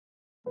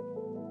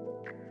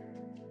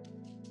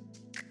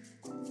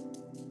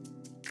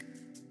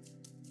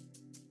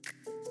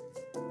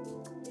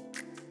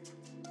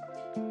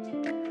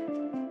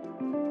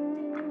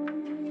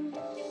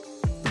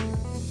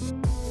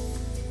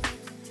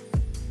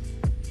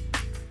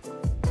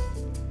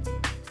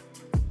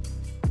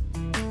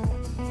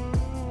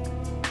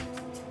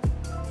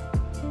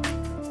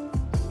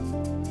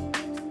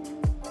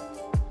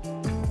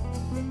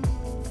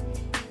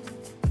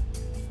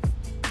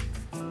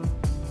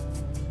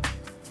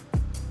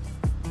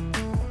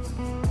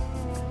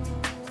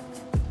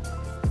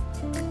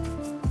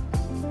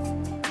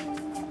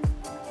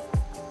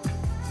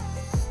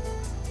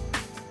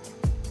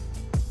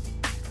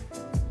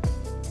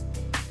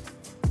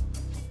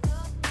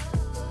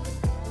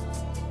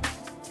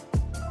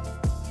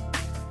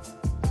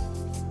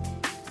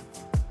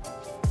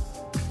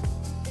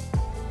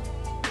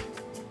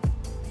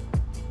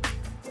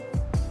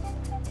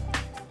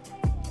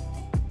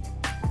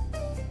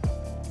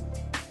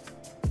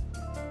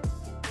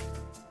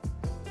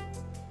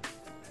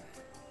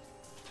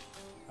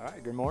All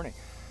right, good morning.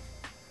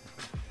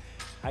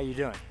 How you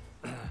doing?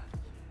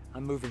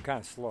 I'm moving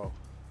kind of slow.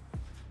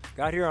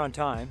 Got here on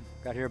time,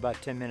 got here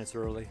about 10 minutes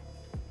early.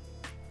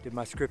 Did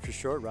my scripture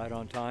short right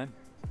on time.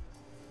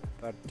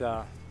 But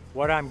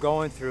what I'm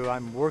going through,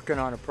 I'm working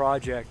on a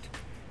project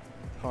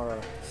or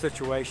a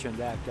situation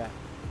that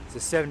it's a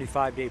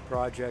 75-day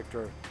project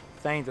or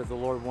thing that the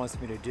Lord wants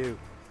me to do.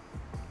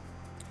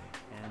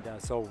 And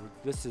so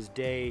this is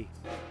day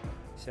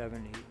 7,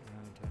 8, 9, 10, 11.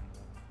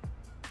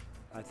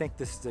 I think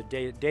this is the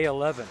day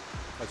 11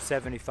 of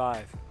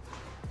 75.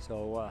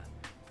 So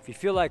if you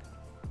feel like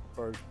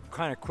or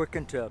kind of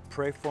quickened to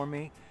pray for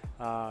me,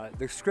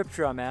 the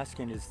scripture I'm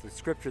asking is the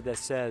scripture that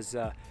says,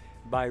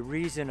 by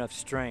reason of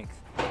strength.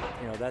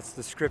 You know, that's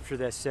the scripture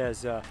that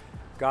says,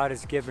 God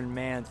has given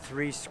man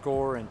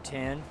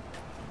 70,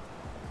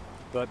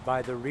 but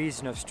by the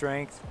reason of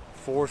strength,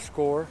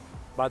 80.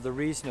 By the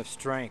reason of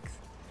strength.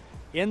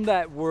 In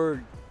that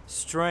word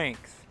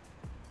strength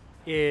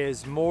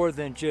is more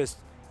than just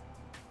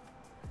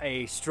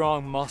a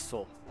strong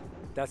muscle.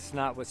 That's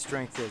not what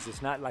strength is.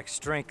 It's not like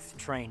strength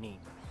training,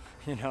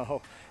 you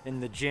know,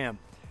 in the gym.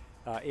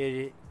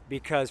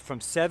 Because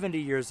from 70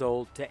 years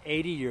old to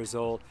 80 years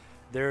old,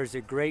 there's a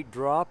great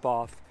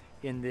drop-off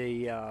in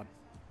the,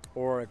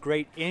 or a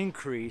great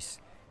increase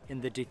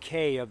in the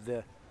decay of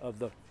the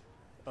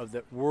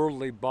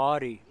worldly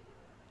body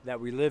that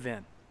we live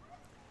in.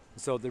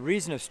 So the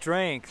reason of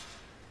strength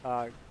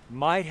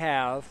might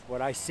have,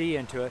 what I see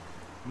into it,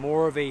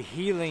 more of a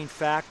healing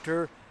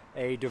factor,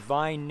 a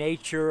divine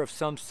nature of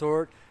some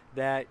sort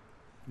that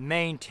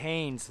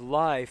maintains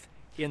life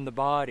in the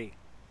body.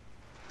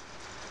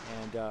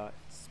 And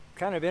it's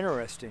kind of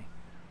interesting.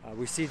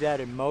 We see that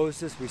in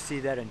Moses, we see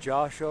that in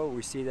Joshua,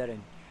 we see that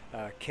in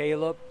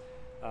Caleb,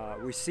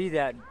 we see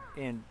that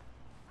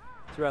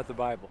throughout the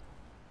Bible.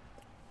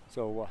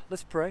 So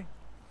let's pray.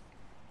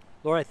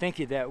 Lord, I thank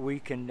you that we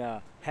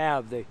can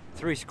have the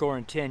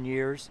 70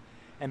 years,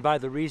 and by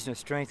the reason of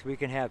strength we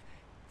can have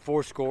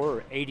 80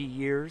 or 80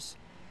 years.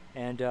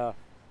 And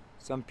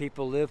some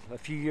people live a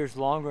few years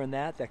longer than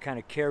that. That kind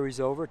of carries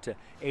over to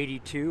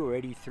 82 or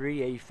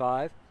 83,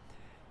 85.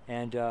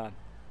 And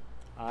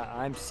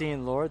I'm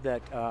seeing, Lord,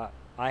 that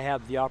I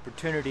have the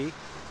opportunity,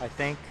 I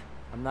think,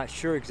 I'm not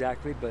sure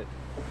exactly, but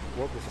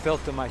what was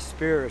felt in my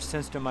spirit or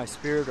sensed in my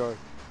spirit or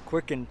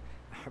quickened,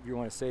 however you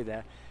want to say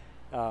that,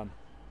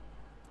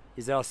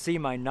 is that I'll see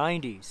my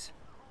 90s.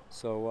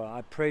 So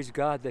I praise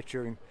God that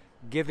you're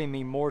giving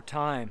me more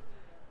time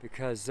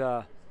because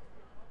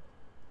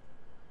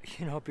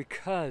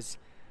because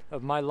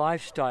of my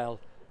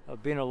lifestyle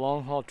of being a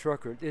long-haul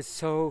trucker. It's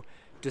so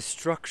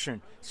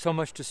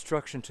much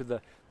destruction to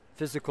the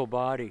physical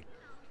body.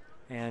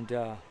 And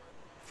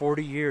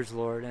 40 years,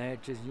 Lord, and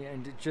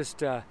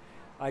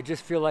I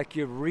just feel like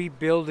you're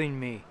rebuilding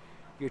me.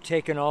 You're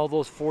taking all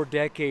those 4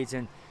 decades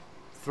and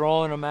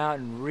throwing them out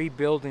and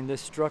rebuilding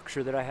this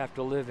structure that I have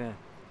to live in.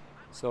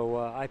 So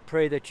I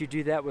pray that you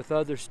do that with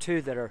others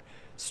too that are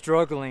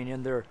struggling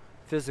in their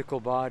physical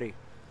body,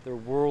 their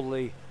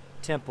worldly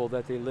temple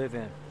that they live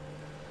in.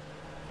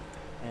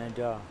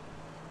 And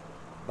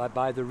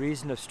by the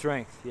reason of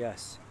strength,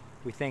 yes,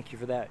 we thank you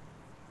for that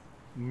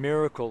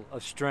miracle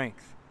of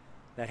strength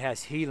that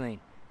has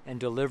healing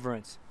and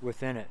deliverance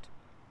within it,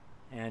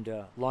 and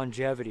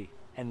longevity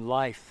and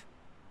life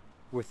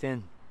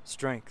within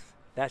strength,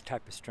 that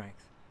type of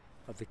strength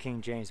of the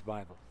King James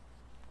Bible.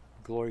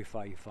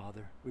 Glorify you,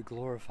 Father. We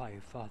glorify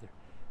you, Father.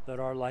 Let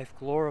our life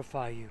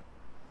glorify you.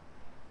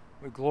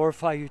 We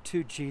glorify you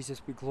too,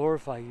 Jesus. We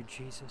glorify you,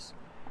 Jesus.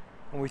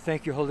 And we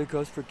thank you, Holy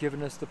Ghost, for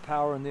giving us the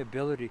power and the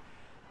ability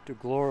to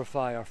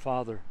glorify our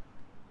Father,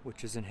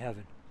 which is in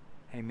heaven.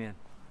 Amen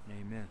and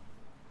amen.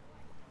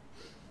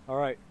 All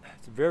right,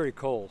 it's very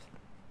cold.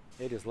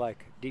 It is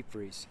like deep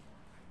freeze.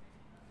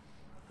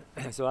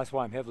 So that's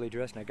why I'm heavily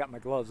dressed, and I got my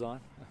gloves on.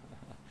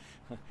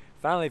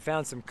 Finally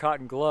found some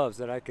cotton gloves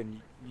that I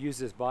can use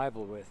this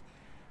Bible with.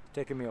 It's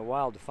taken me a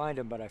while to find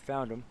them, but I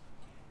found them.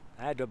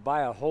 I had to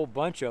buy a whole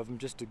bunch of them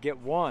just to get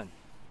one,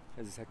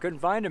 because I couldn't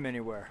find them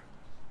anywhere.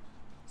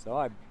 So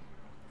I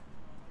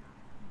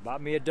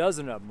bought me a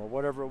dozen of them, or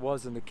whatever it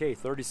was in the case,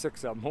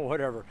 36 of them, or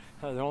whatever.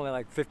 They're only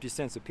like 50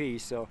 cents a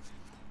piece, so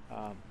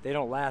they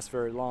don't last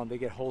very long. They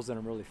get holes in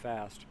them really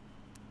fast.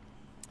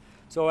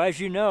 So as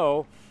you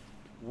know,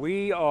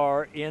 we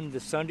are in the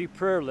Sunday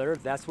prayer letter.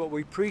 That's what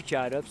we preach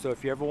out of. So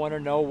if you ever want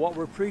to know what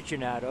we're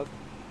preaching out of,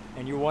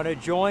 and you want to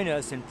join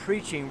us in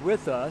preaching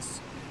with us,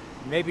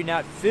 maybe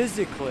not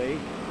physically,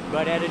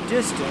 but at a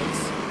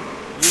distance,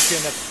 you can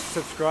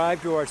subscribe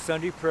to our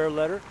Sunday prayer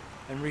letter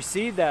and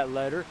receive that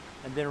letter.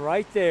 And then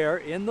right there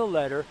in the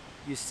letter,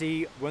 you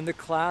see when the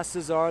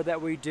classes are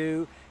that we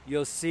do.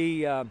 You'll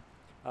see the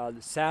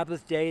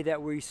Sabbath day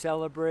that we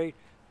celebrate.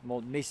 Well,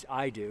 at least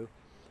I do,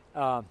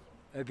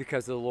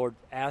 because the Lord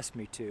asked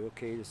me to.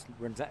 Okay,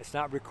 it's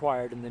not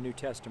required in the New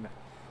Testament,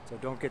 so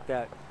don't get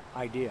that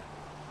idea.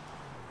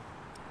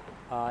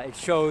 It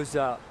shows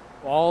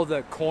all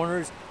the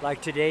corners.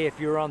 Like today, if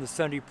you're on the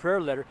Sunday prayer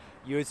letter,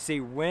 you would see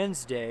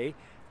Wednesday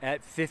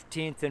at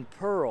 15th and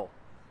Pearl.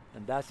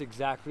 And that's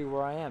exactly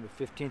where I am, at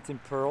 15th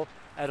and Pearl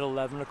at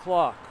 11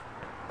 o'clock.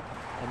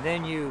 And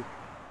then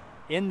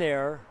in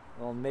there,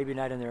 well, maybe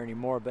not in there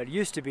anymore, but it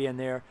used to be in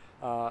there,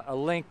 a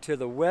link to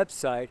the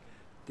website,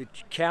 the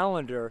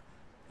calendar,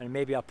 and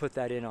maybe I'll put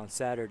that in on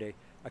Saturday,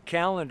 a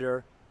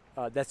calendar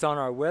that's on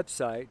our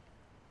website,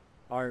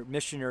 our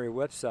missionary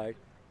website,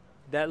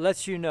 that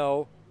lets you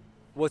know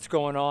what's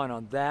going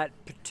on that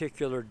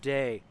particular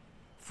day.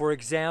 For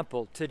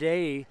example,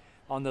 today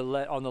on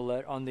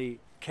the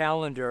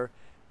calendar,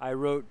 I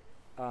wrote,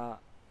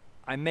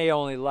 I might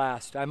only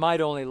last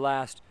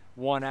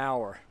 1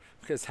 hour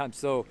because I'm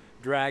so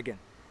dragging.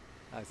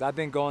 I've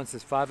been going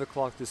since 5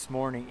 o'clock this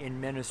morning in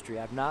ministry.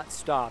 I've not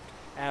stopped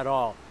at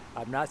all.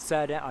 I've not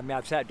sat down. I mean,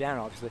 I've sat down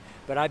obviously,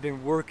 but I've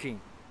been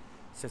working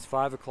since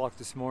 5 o'clock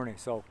this morning.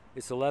 So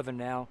it's 11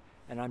 now,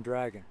 and I'm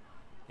dragging.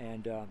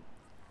 And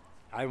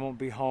I won't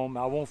be home.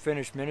 I won't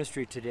finish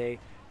ministry today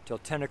till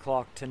 10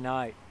 o'clock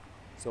tonight.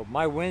 So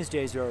my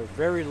Wednesdays are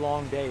very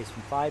long days,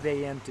 from 5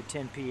 a.m. to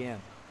 10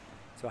 p.m.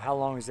 So how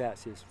long is that?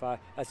 See,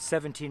 that's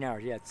 17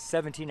 hours. Yeah, it's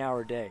a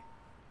 17-hour day.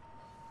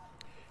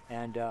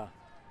 And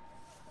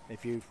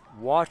if you've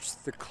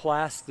watched the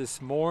class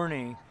this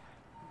morning,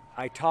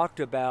 I talked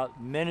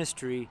about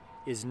ministry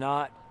is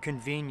not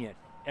convenient,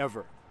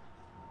 ever.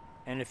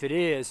 And if it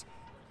is,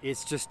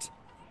 it's just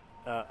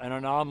an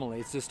anomaly.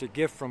 It's just a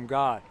gift from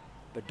God.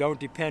 But don't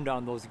depend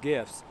on those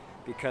gifts,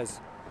 because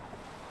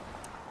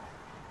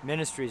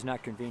ministry is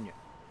not convenient.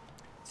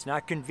 It's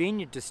not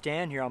convenient to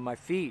stand here on my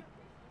feet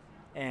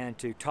and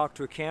to talk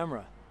to a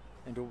camera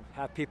and to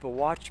have people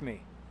watch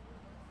me.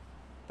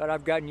 But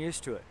I've gotten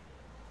used to it.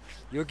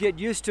 You'll get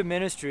used to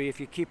ministry if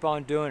you keep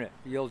on doing it.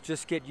 You'll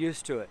just get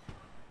used to it.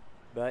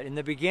 But in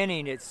the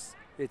beginning, it's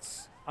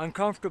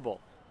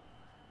uncomfortable.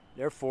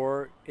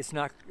 Therefore, it's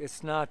not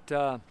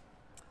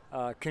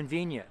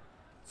convenient.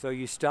 So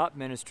you stop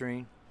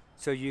ministering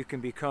so you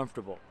can be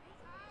comfortable.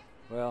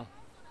 Well,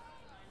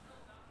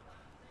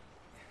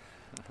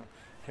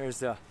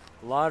 there's a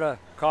lot of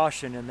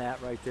caution in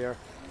that right there.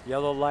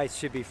 Yellow lights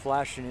should be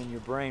flashing in your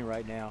brain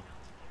right now.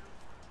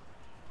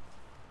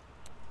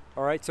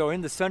 All right, so in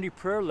the Sunday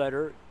prayer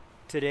letter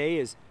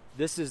today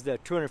this is the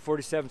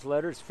 247th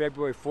letter. It's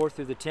February 4th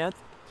through the 10th.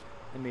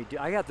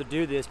 I have to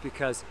do this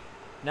because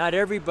not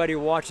everybody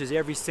watches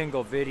every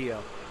single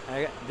video.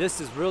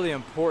 This is really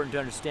important to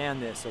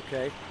understand this,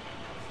 okay?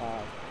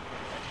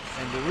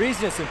 And the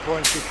reason it's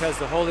important is because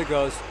the Holy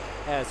Ghost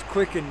has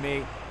quickened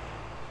me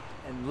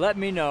and let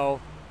me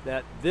know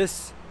that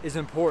this is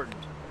important,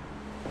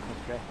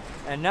 okay?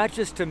 And not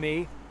just to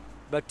me,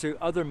 but to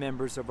other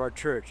members of our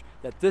church,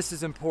 that this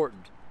is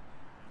important.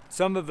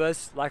 Some of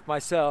us, like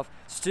myself,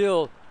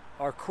 still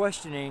are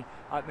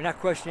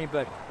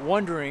but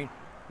wondering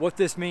what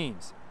this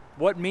means.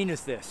 What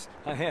meaneth this?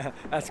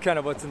 That's kind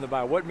of what's in the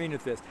Bible. What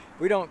meaneth this?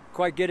 We don't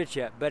quite get it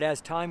yet, but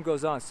as time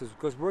goes on,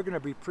 because we're going to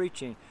be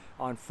preaching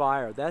on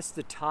fire. That's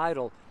the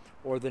title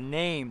or the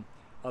name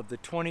of the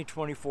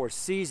 2024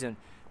 season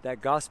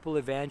that Gospel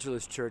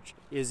Evangelist Church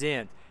is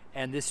in,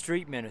 and this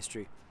street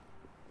ministry,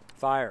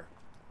 Fire.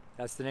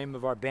 That's the name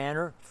of our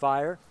banner,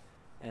 Fire,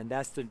 and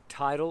that's the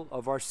title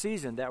of our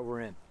season that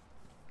we're in.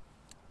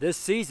 This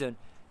season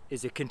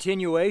is a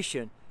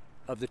continuation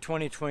of the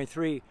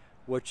 2023,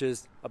 which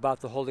is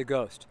about the Holy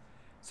Ghost.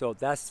 So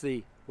that's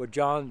what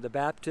John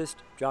Baptist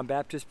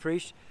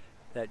preached,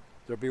 that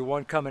there'll be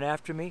one coming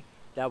after me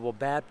that will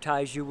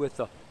baptize you with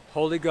the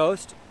Holy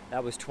Ghost.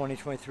 That was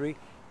 2023,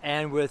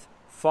 and with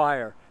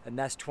fire, and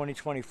that's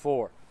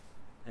 2024.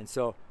 And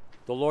so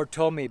the Lord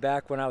told me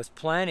back when I was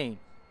planning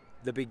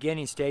the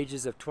beginning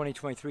stages of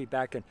 2023,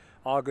 back in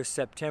August,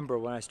 September,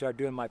 when I started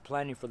doing my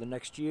planning for the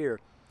next year,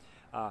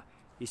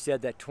 He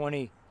said that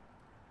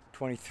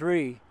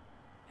 2023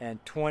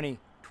 and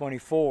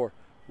 2024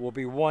 will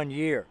be 1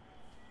 year.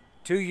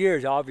 2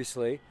 years,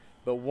 obviously,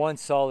 but one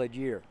solid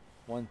year.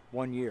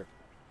 One year.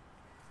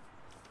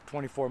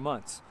 24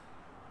 months.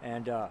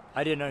 And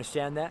I didn't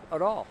understand that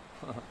at all.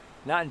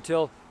 Not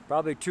until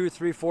probably 2,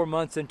 3, 4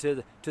 months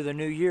into the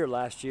new year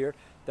last year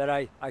that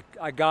I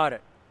got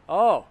it.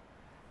 Oh,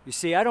 you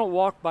see, I don't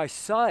walk by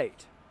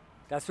sight.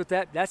 That's what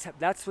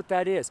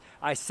that is.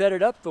 I set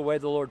it up the way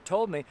the Lord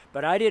told me,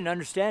 but I didn't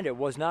understand it. It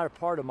was not a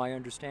part of my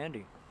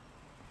understanding.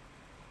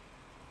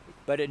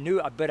 But I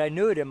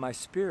knew it in my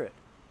spirit.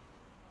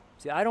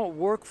 See, I don't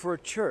work for a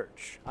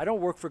church. I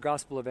don't work for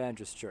Gospel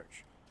Evangelist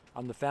Church.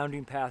 I'm the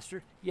founding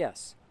pastor,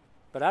 yes,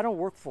 but I don't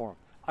work for them.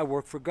 I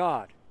work for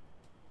God.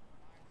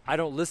 I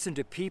don't listen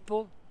to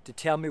people to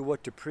tell me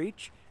what to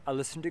preach. I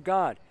listen to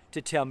God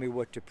to tell me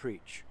what to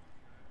preach.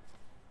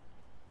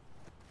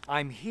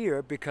 I'm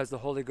here because the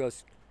Holy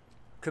Ghost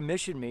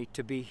commissioned me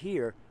to be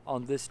here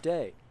on this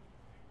day.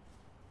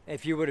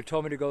 If you would have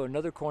told me to go to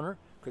another corner,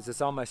 because it's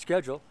on my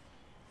schedule,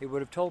 He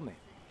would have told me.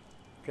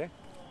 Okay?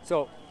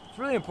 So it's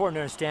really important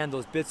to understand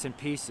those bits and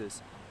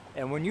pieces.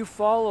 And when you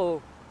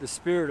follow the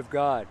Spirit of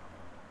God,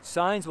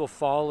 signs will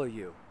follow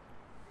you,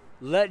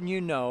 letting you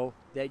know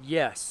that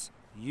yes,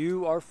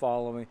 you are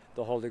following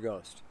the Holy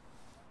Ghost.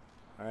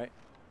 All right?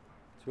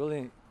 It's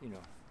really,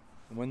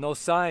 and when those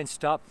signs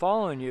stop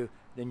following you,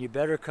 then you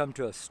better come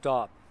to a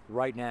stop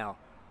right now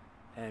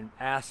and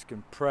ask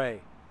and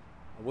pray,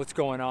 what's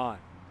going on?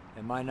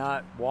 Am I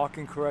not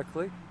walking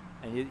correctly?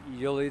 And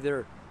you'll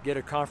either get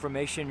a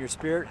confirmation in your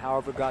spirit,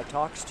 however God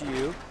talks to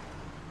you,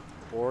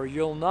 or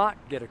you'll not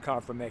get a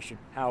confirmation,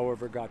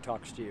 however God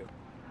talks to you.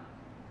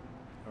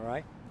 All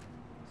right?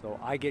 So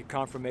I get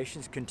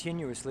confirmations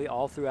continuously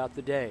all throughout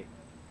the day.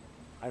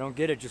 I don't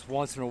get it just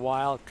once in a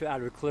while out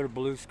of a clear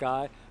blue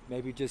sky,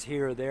 maybe just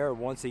here or there, or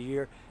once a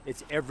year.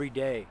 It's every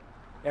day,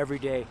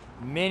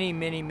 many,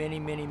 many, many,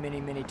 many,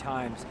 many, many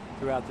times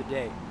throughout the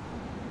day.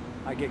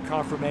 I get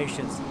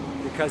confirmations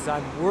because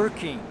I'm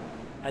working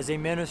as a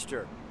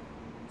minister.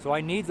 So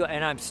I need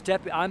and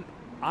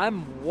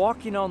I'm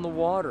walking on the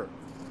water,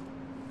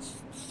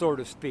 so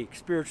to speak,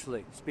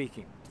 spiritually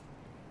speaking.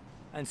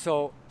 And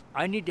so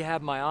I need to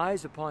have my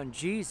eyes upon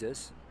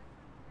Jesus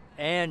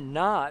and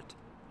not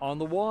on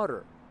the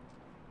water.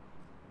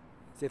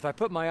 See, if I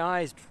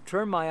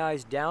turn my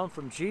eyes down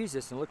from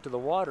Jesus and look to the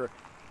water,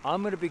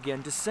 I'm going to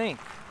begin to sink.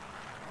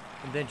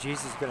 And then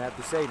Jesus is going to have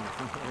to save me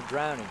from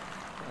drowning.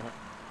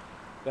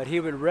 But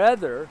he would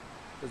rather,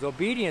 because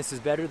obedience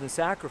is better than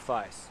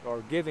sacrifice,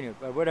 or giving,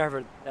 or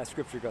whatever that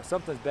scripture goes.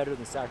 Something's better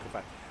than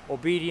sacrifice.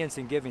 Obedience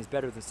and giving is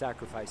better than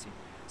sacrificing.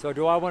 So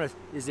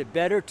is it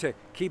better to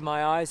keep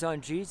my eyes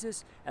on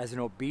Jesus as an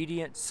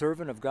obedient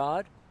servant of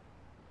God?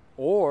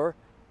 Or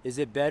is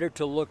it better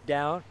to look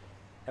down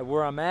at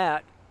where I'm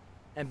at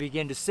and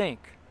begin to sink?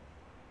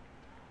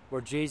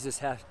 Where Jesus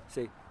has to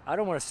say, I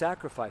don't want to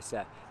sacrifice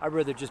that. I'd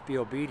rather just be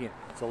obedient.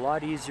 It's a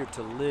lot easier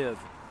to live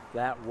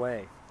that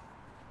way.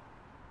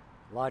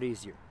 A lot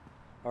easier.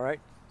 All right?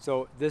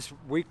 So this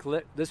week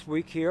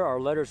here, our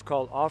letter is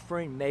called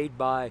Offering Made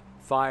by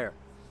Fire.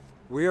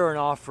 We are an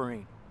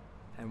offering,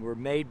 and we're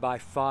made by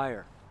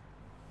fire.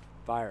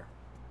 Fire.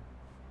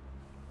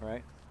 All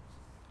right?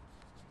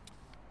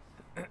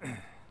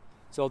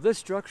 So this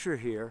structure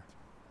here,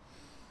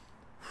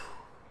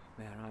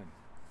 man,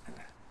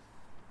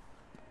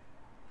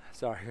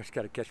 sorry, I just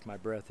got to catch my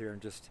breath here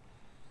and just.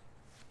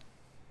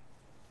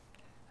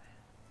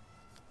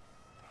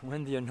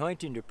 When the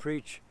anointing to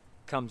preach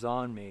comes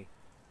on me,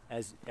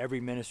 as every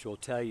minister will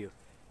tell you,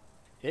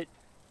 it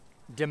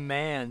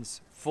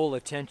demands full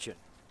attention.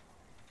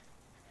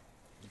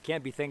 You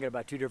can't be thinking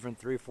about 2,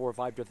 3, 4,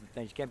 5 different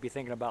things. You can't be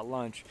thinking about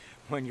lunch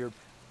when you're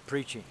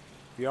preaching.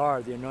 If you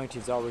are, the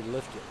anointing's already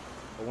lifted.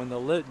 But when the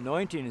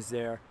anointing is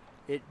there,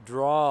 it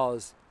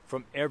draws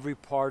from every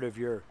part of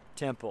your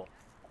temple,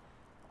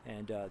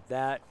 and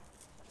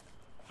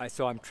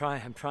so I'm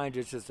trying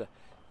to just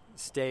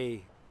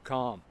stay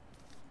calm.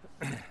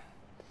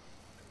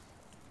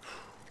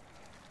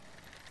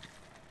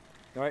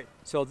 All right,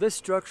 so this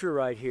structure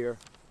right here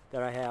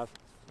that I have, I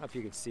don't know if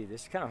you can see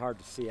this. It's kind of hard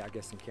to see, I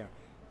guess, in camera.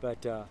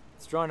 But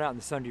it's drawn out in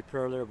the Sunday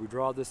prayer letter. We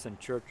draw this in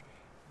church.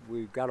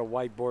 We got a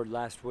whiteboard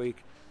last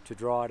week to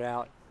draw it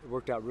out. It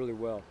worked out really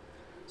well.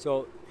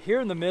 So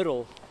here in the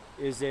middle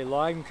is a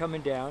line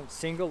coming down,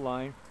 single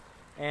line,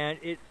 and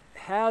it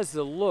has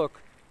the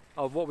look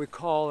of what we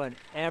call an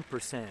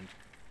ampersand.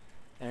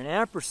 And an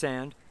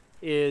ampersand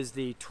is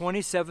the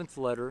 27th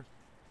letter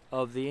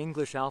of the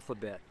English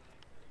alphabet.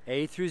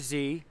 A through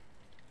Z,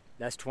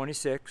 that's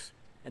 26,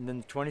 and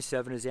then the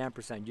 27 is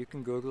ampersand. You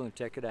can Google and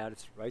check it out.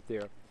 It's right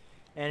there.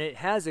 And it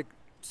has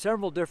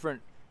several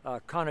different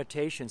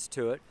connotations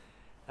to it.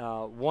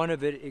 One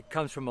of it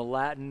comes from a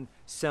Latin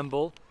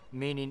symbol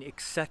meaning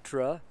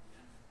etc.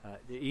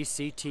 The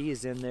ECT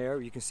is in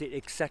there. You can see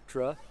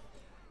etc.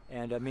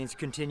 And it means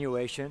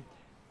continuation.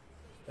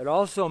 It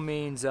also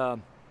means,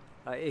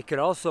 it could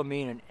also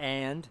mean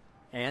an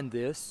and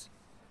this.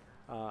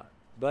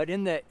 But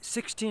in the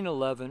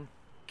 1611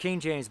 King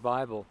James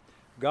Bible,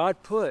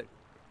 God put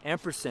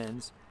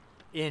ampersands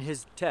in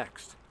his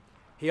text.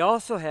 He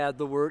also had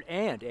the word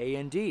and,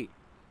 A-N-D.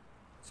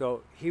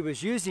 So he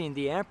was using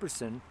the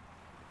ampersand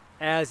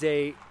as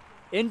a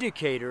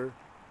indicator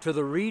to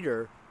the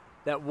reader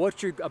that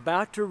what you're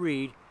about to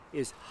read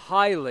is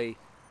highly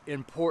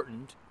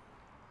important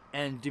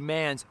and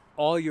demands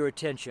all your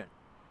attention.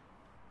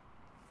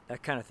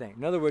 That kind of thing.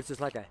 In other words,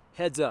 it's like a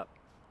heads up.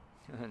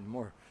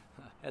 More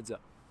heads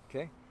up.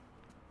 Okay?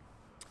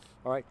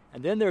 All right.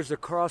 And then there's a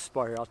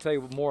crossbar here. I'll tell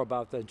you more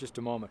about that in just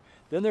a moment.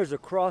 Then there's a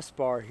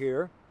crossbar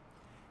here,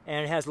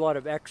 and it has a lot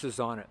of X's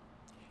on it.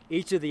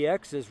 Each of the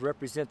X's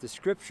represent the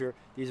scripture.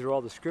 These are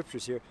all the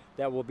scriptures here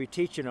that we'll be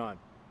teaching on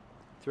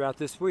throughout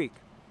this week.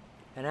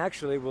 And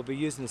actually, we'll be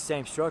using the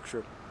same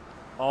structure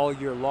all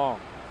year long.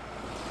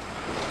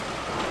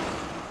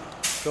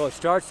 So it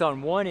starts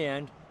on one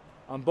end,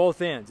 on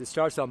both ends. It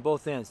starts on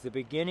both ends, the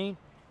beginning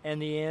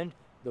and the end,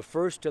 the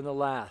first and the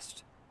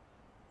last.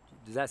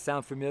 Does that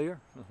sound familiar?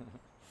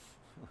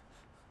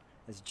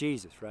 That's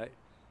Jesus, right?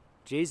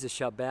 Jesus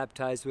shall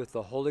baptize with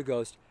the Holy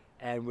Ghost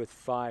and with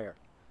fire.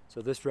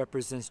 So this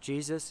represents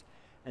Jesus.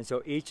 And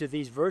so each of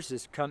these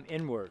verses come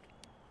inward.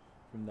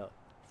 From the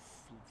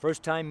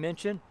first time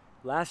mentioned,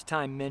 last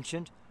time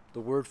mentioned, the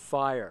word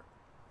fire.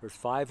 There's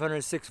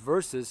 506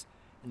 verses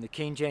in the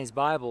King James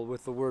Bible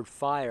with the word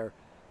fire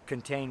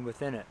contained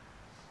within it.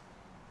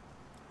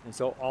 And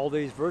so all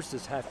these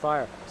verses have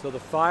fire. So the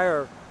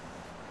fire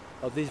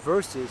of these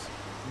verses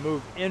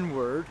move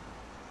inward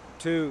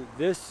to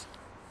this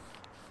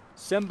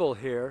symbol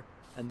here,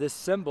 and this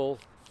symbol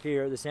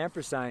here, this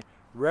ampersand,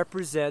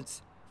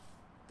 represents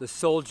the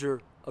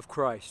soldier of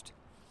Christ,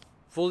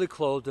 fully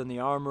clothed in the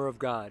armor of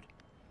God,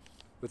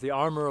 with the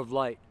armor of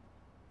light,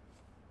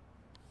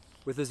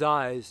 with his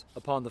eyes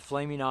upon the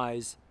flaming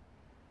eyes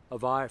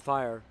of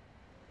fire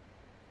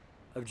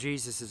of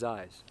Jesus'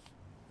 eyes.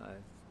 I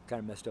kind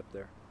of messed up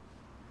there.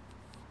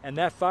 And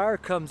that fire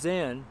comes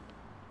in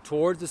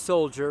toward the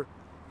soldier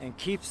and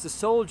keeps the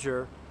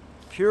soldier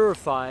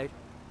purified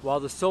while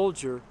the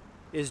soldier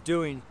is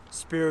doing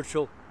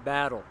spiritual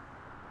battle.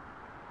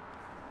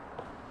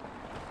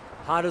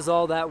 How does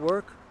all that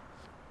work?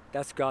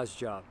 That's God's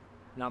job,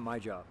 not my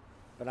job.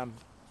 But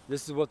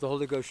this is what the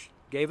Holy Ghost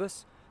gave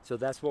us, so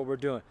that's what we're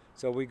doing.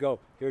 So we go,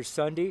 here's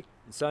Sunday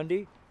and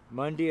Sunday,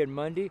 Monday and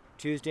Monday,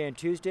 Tuesday and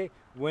Tuesday,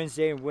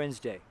 Wednesday and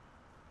Wednesday.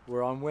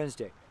 We're on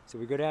Wednesday. So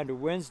we go down to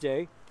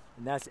Wednesday,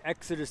 and that's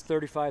Exodus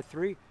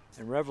 35:3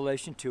 and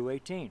Revelation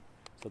 2:18.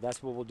 So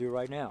that's what we'll do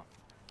right now.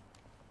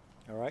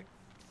 All right?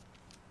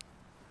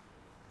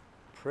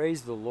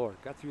 Praise the Lord.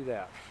 Got through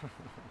that.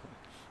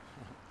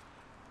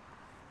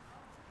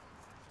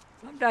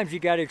 Sometimes you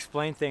got to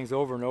explain things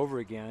over and over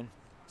again,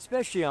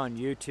 especially on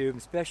YouTube,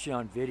 especially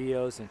on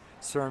videos and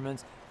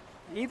sermons.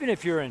 Even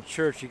if you're in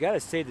church, you got to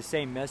say the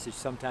same message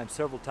sometimes,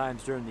 several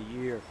times during the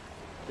year,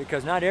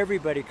 because not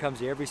everybody comes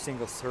to every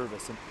single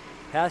service, and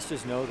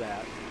pastors know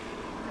that.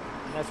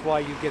 And that's why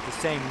you get the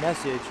same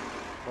message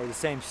or the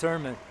same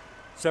sermon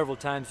several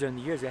times during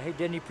the year. Say, hey,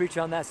 didn't he preach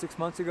on that 6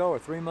 months ago or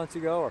 3 months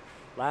ago or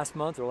last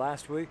month or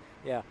last week?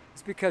 Yeah,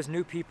 it's because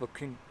new people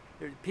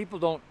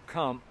don't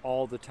come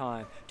all the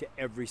time to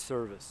every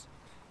service.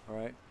 All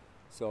right,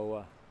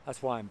 so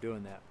that's why I'm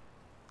doing that.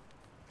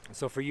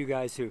 So for you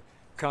guys who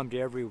come to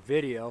every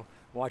video,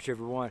 watch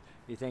every one,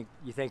 you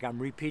think I'm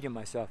repeating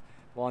myself.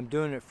 Well, I'm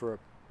doing it for a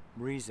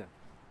reason,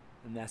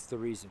 and that's the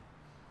reason.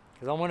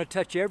 Because I want to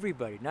touch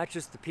everybody, not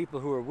just the people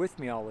who are with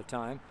me all the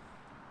time.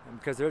 And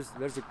because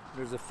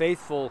there's a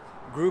faithful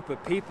group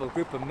of people,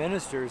 group of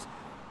ministers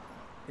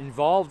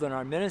involved in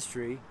our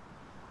ministry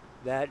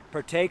that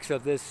partakes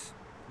of these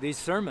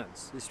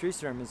sermons, these street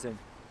sermons,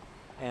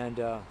 and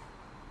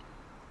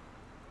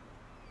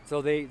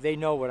so they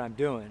know what I'm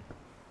doing.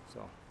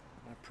 So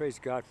I praise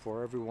God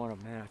for every one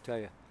of them. Man, I tell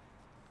you,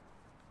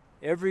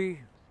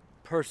 every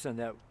person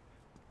that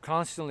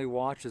constantly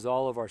watches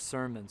all of our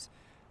sermons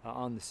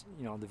on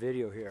the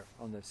video here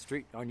on the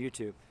street on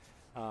YouTube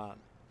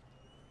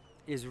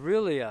is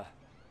really a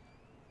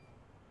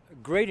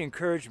great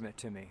encouragement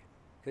to me,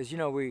 because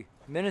we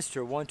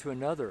minister one to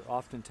another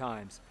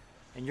oftentimes,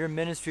 and your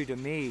ministry to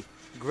me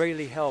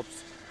greatly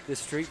helps the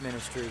street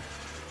ministry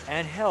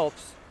and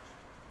helps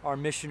our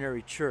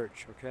missionary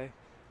church. Okay,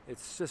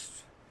 it's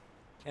just,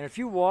 and if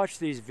you watch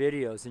these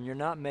videos and you're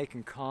not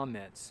making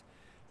comments,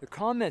 the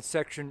comment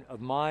section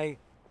of my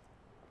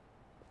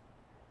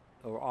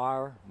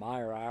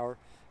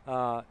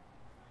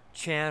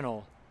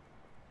channel,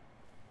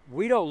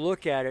 we don't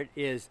look at it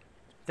as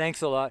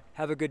thanks a lot,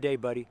 have a good day,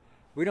 buddy.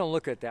 We don't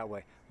look at it that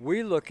way.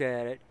 We look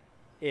at it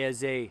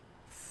as a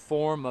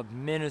form of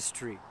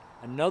ministry,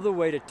 another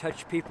way to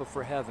touch people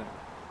for heaven.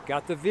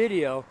 Got the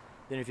video,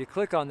 then if you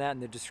click on that in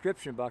the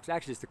description box,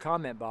 actually it's the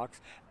comment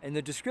box, in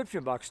the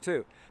description box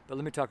too, but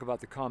let me talk about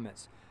the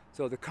comments.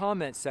 So the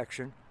comment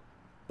section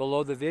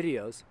below the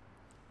videos,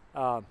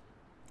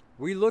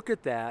 we look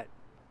at that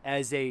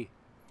as a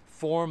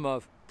form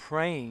of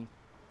praying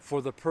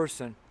for the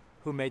person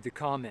who made the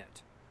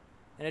comment.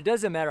 And it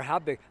doesn't matter how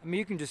big. I mean,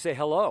 you can just say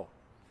hello,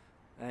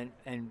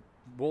 and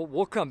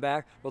we'll come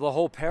back with a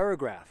whole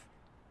paragraph.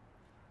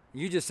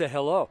 You just said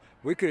hello.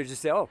 We could have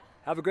just said, oh,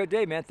 have a good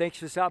day, man. Thanks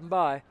for stopping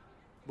by.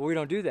 But we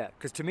don't do that,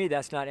 because to me,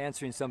 that's not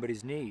answering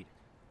somebody's need.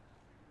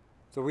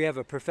 So we have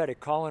a prophetic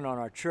calling on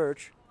our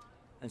church,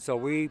 and so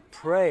we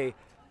pray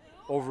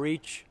over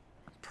each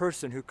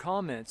person who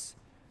comments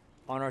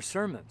on our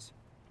sermons.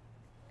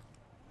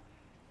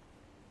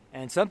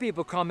 And some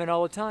people comment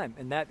all the time,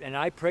 and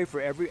I pray for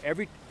every.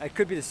 It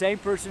could be the same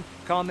person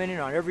commenting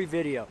on every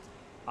video.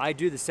 I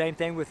do the same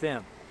thing with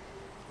them.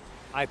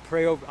 I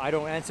pray over. I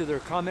don't answer their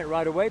comment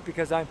right away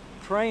because I'm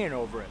praying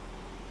over it.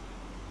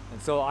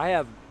 And so I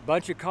have a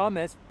bunch of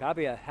comments,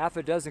 probably a half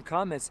a dozen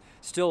comments,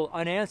 still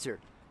unanswered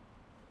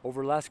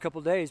over the last couple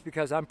of days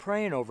because I'm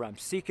praying over. I'm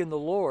seeking the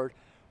Lord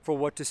for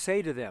what to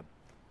say to them.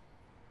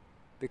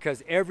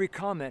 Because every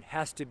comment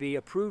has to be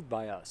approved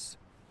by us.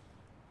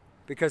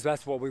 Because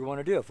that's what we want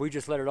to do. If we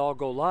just let it all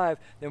go live,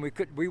 then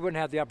we wouldn't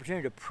have the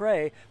opportunity to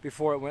pray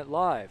before it went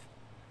live.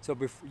 So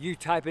you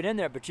type it in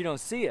there, but you don't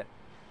see it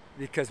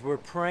because we're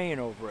praying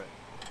over it.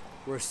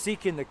 We're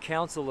seeking the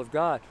counsel of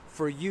God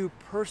for you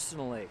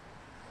personally.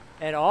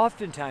 And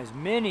oftentimes,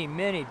 many,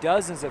 many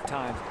dozens of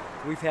times,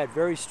 we've had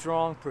very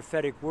strong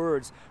prophetic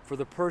words for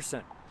the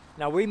person.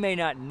 Now, we may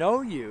not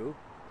know you,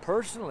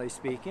 personally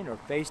speaking, or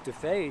face to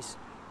face,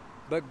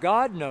 but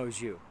God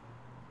knows you.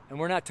 And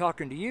we're not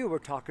talking to you, we're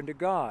talking to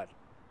God.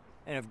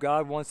 And if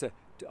God wants a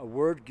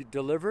word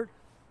delivered,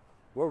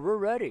 we're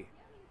ready.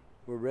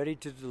 We're ready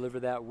to deliver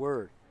that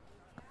word.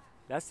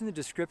 That's in the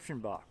description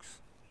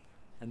box.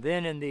 And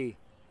then in the,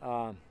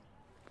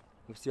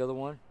 what's the other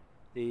one?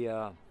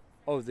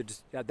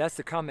 That's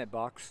the comment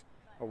box,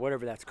 or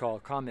whatever that's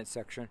called, comment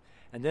section.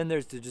 And then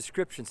there's the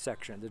description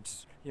section,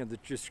 the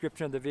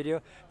description of the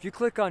video. If you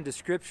click on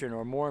description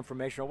or more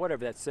information or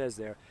whatever that says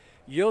there,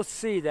 you'll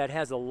see that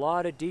has a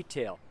lot of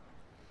detail.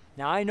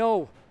 Now I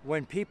know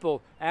when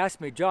people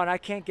ask me, John, I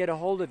can't get a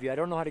hold of you. I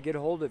don't know how to get a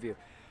hold of you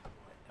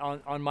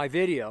on my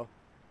video.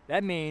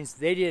 That means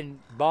they didn't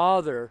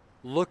bother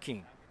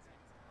looking.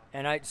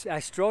 And I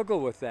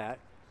struggle with that,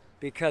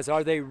 because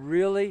are they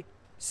really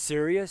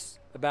serious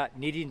about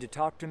needing to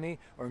talk to me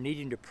or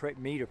needing to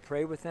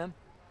pray with them,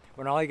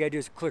 when all you gotta do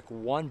is click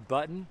one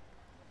button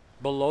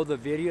below the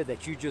video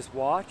that you just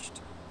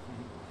watched,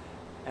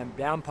 and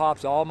down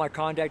pops all my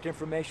contact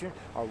information,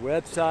 our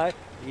website,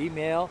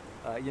 email,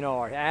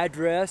 our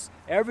address,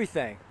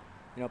 everything.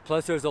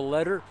 Plus there's a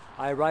letter.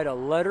 I write a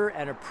letter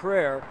and a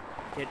prayer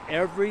in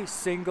every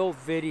single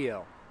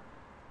video.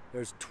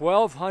 There's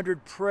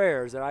 1,200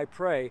 prayers that I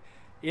pray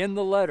in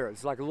the letter.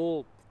 It's like a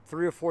little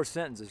 3 or 4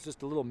 sentences,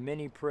 just a little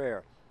mini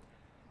prayer,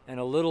 and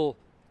a little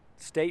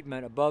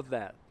statement above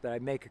that I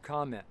make a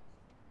comment.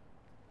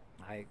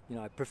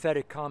 A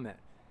prophetic comment.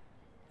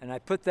 And I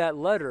put that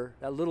letter,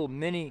 that little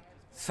mini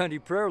Sunday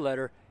prayer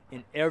letter,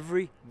 in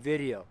every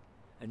video.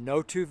 And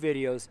no 2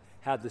 videos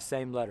have the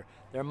same letter.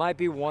 There might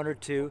be 1 or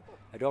 2.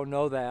 I don't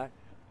know that.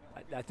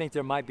 I think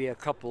there might be a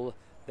couple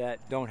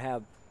that don't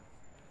have,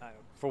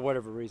 for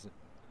whatever reason.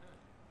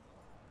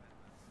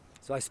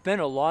 So I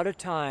spent a lot of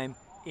time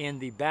in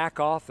the back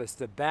office,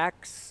 the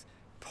back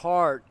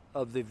part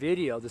of the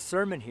video, the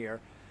sermon here,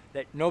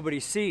 that nobody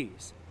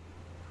sees.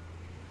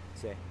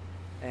 See?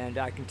 And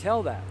I can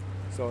tell that.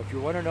 So if you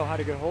want to know how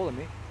to get a hold of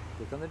me,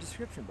 click on the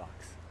description box.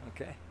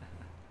 Okay?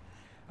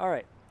 All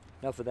right.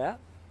 Enough of that.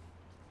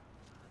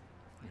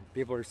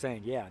 People are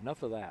saying, yeah,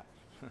 enough of that.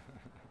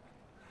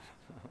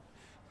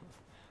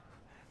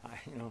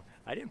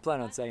 I didn't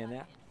plan on saying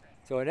that.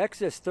 So in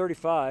Exodus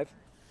 35,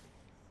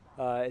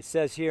 it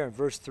says here in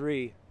verse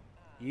 3,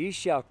 ye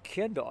shall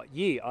kindle,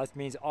 us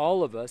means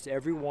all of us,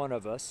 every one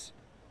of us,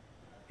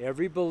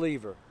 every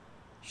believer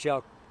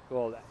shall,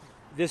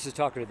 this is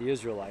talking to the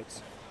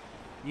Israelites,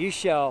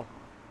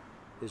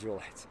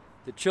 Israelites,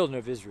 the children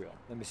of Israel,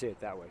 let me say it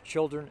that way,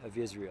 children of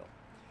Israel,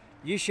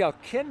 ye shall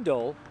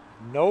kindle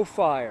no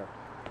fire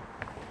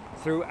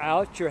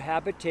throughout your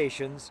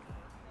habitations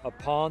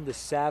upon the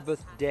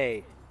Sabbath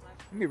day.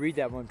 Let me read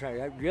that one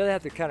time. I really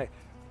have to kind of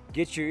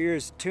get your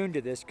ears tuned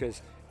to this,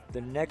 because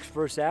the next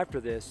verse after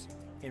this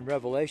in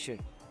Revelation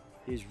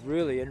is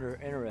really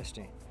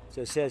interesting.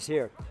 So it says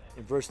here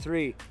in verse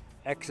 3,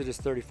 Exodus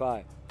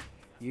 35,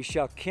 you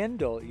shall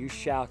kindle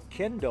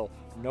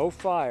no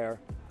fire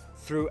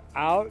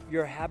throughout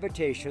your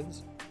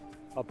habitations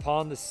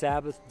upon the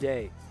Sabbath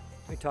day.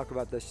 Let me talk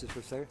about this just for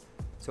a second.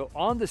 So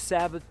on the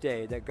Sabbath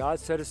day that God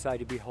set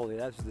aside to be holy,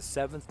 that was the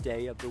 7th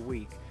day of the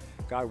week.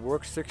 God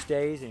worked 6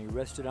 days and he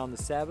rested on the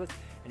Sabbath,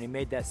 and he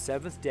made that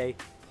 7th day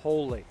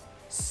holy,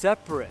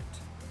 separate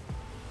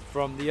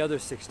from the other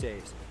 6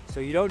 days. So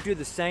you don't do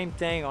the same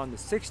thing on the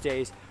 6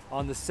 days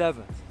on the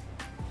 7th.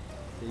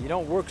 You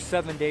don't work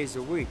 7 days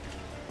a week.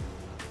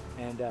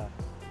 And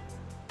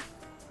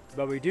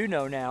but we do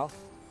know now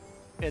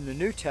in the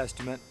New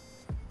Testament,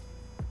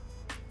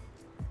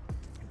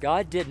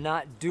 God did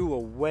not do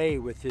away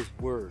with his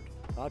word.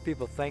 A lot of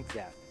people think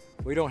that.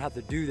 We don't have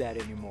to do that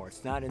anymore.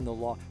 It's not in the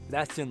law.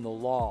 That's in the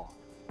law.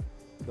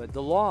 But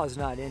the law is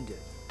not ended.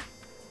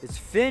 It's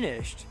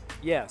finished,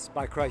 yes,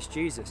 by Christ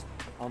Jesus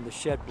on the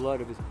shed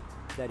blood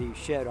that he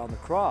shed on the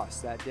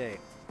cross that day.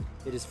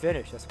 It is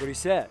finished. That's what he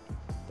said.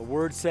 The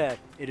word said,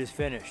 it is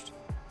finished.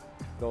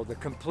 So the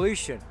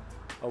completion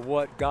of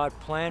what God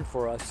planned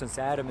for us since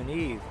Adam and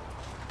Eve,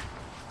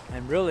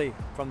 and really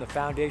from the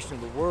foundation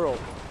of the world,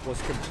 was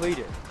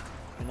completed.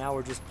 And now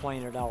we're just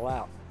playing it all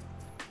out.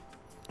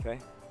 Okay?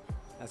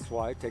 That's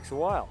why it takes a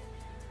while.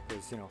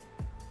 Because,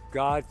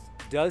 God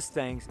does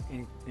things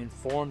in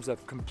forms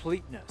of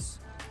completeness.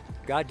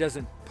 God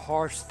doesn't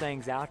parse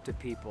things out to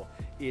people.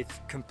 It's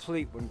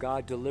complete when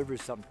God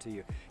delivers something to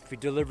you. If he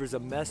delivers a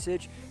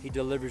message, he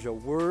delivers a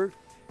word,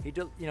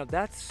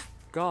 that's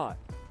God.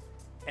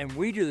 And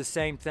we do the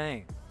same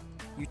thing.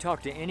 You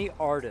talk to any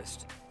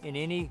artist in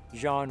any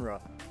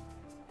genre,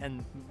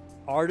 and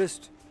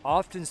artists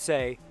often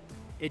say,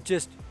 it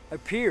just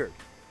appeared.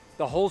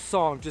 The whole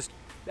song just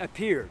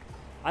appeared.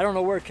 I don't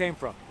know where it came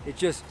from. It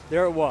just,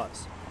 there it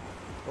was.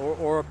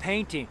 Or a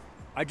painting.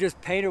 I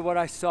just painted what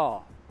I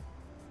saw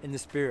in the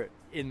spirit,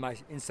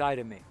 inside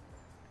of me.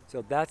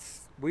 So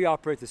we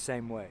operate the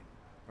same way,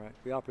 right?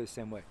 We operate the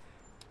same way.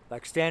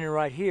 Like standing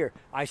right here,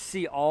 I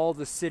see all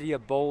the city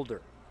of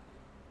Boulder.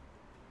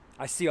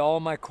 I see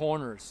all my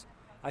corners.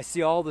 I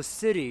see all the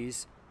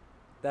cities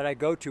that I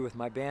go to with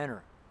my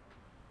banner.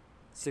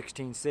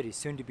 16 cities,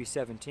 soon to be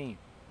 17.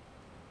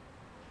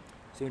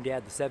 Soon to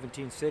add the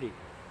 17th city,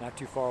 not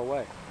too far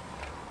away.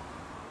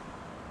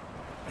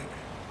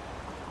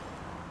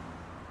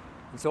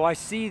 And so I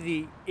see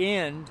the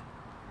end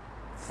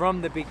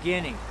from the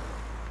beginning.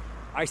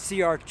 I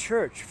see our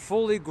church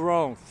fully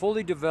grown,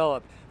 fully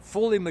developed,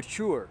 fully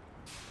mature.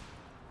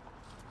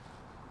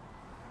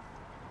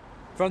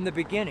 From the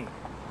beginning.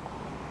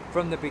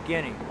 From the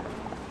beginning.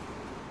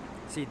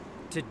 See,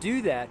 to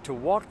do that, to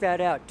walk that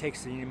out,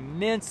 takes an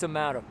immense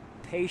amount of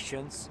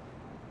patience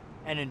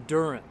and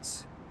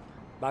endurance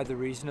by the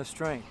reason of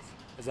strength,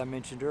 as I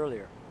mentioned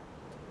earlier,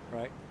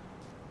 right?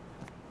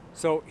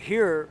 So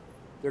here,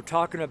 they're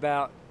talking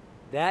about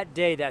that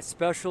day, that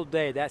special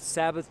day, that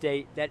Sabbath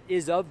day that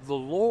is of the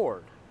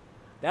Lord.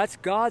 That's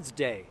God's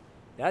day.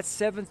 That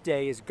seventh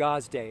day is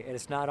God's day, and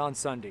it's not on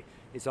Sunday.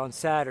 It's on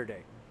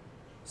Saturday.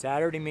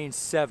 Saturday means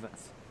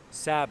seventh.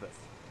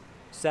 Sabbath.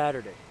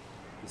 Saturday.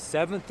 The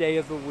seventh day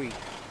of the week.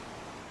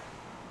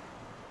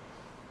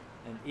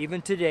 And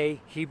even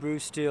today,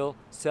 Hebrews still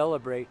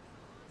celebrate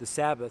the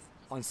Sabbath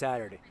on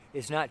Saturday.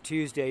 It's not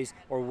Tuesdays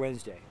or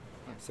Wednesday.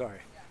 I'm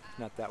sorry. It's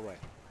not that way.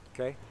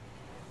 Okay?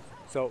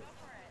 So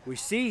we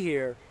see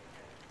here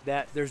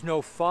that there's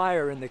no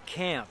fire in the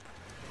camp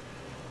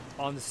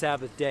on the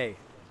Sabbath day.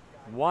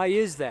 And why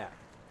is that?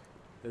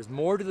 There's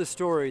more to the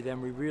story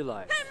than we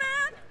realize. Hey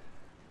man!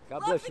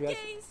 God Love bless the you guys.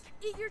 gays,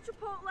 eat your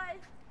Chipotle,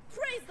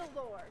 praise the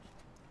Lord.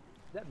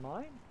 Is that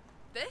mine?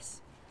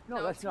 This?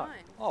 No, that's it's not.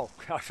 mine. Oh,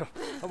 gosh.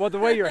 Well, the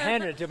way you're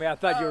handing it to me, I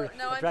thought you were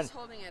No, I'm trying just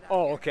holding it up.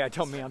 Oh, here. okay.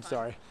 Tell It's me. so I'm fun.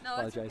 sorry. No,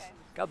 it's Apologize. okay.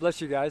 God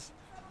bless you guys.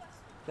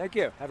 Thank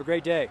you. Have a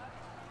great day.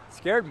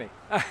 Scared me.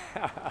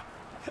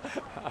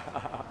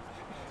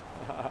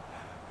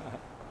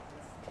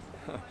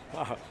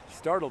 Wow,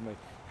 startled me.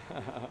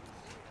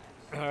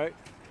 All right.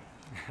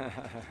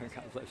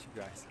 God bless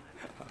you guys.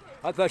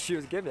 I thought she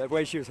was giving it, the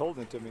way she was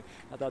holding it to me.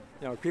 I thought,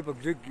 people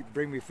do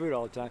bring me food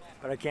all the time,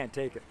 but I can't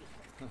take it.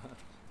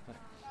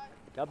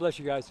 God bless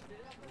you guys.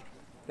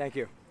 Thank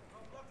you.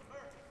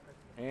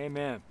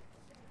 Amen.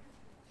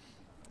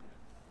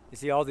 You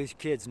see, all these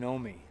kids know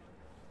me.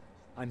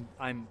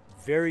 I'm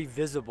very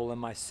visible in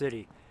my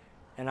city,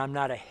 and I'm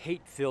not a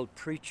hate-filled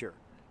preacher.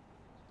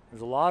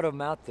 There's a lot of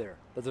them out there,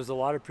 but there's a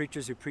lot of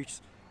preachers who preach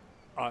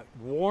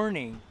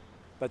warning,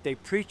 but they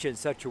preach in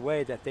such a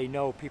way that they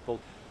know people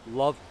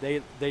love.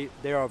 They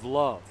are of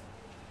love,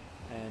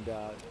 and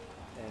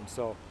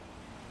so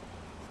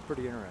it's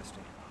pretty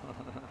interesting.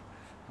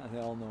 They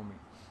all know me.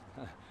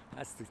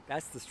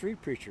 That's the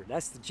street preacher.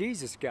 That's the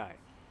Jesus guy.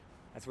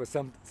 That's what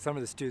some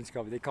of the students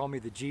call me. They call me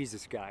the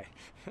Jesus guy.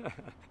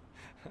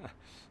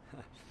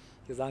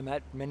 Because I'm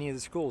at many of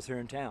the schools here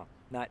in town.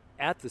 Not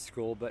at the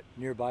school, but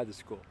nearby the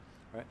school.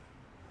 Right?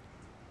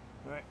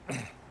 All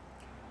right.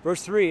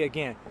 Verse 3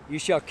 again. You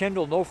shall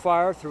kindle no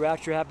fire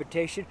throughout your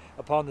habitation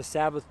upon the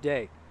Sabbath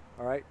day.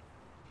 All right?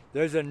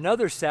 There's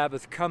another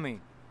Sabbath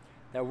coming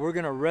that we're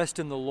going to rest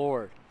in the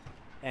Lord.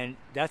 And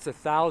that's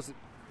 1,000.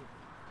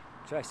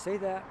 Should I say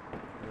that?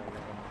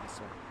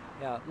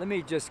 Yeah, let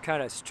me just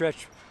kind of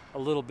stretch a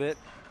little bit.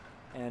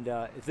 And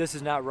if this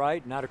is not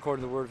right, not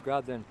according to the Word of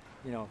God, then,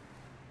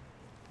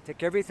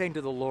 take everything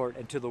to the Lord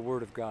and to the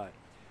Word of God.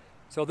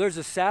 So there's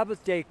a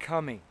Sabbath day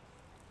coming.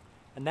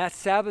 And that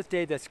Sabbath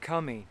day that's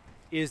coming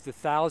is the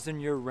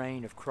 1,000-year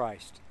reign of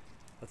Christ.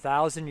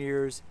 1,000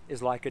 years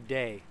is like a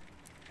day.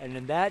 And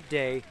in that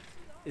day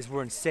is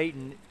when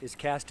Satan is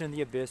cast in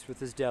the abyss with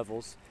his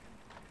devils.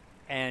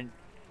 And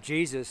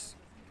Jesus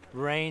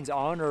reigns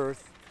on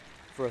earth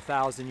for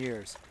 1,000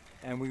 years.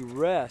 And we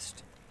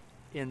rest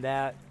in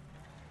that,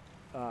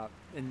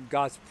 in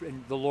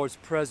the Lord's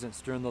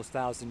presence during those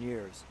 1,000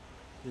 years.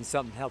 Then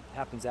something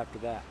happens after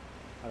that.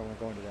 I don't want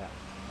to go into that.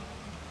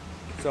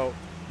 So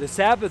the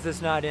Sabbath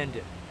is not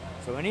ended.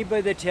 So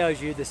anybody that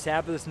tells you the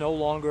Sabbath is no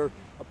longer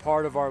a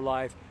part of our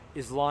life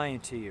is lying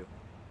to you.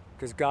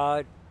 Because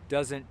God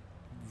doesn't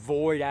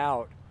void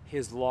out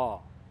His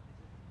law.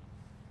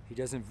 He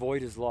doesn't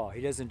void His law.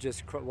 He doesn't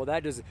just,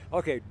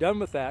 okay, done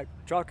with that,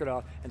 chalk it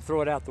off, and throw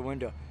it out the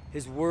window.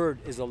 His word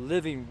is a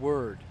living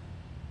word.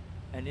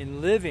 And in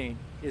living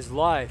is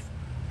life.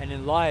 And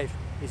in life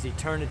is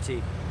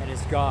eternity and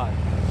is God.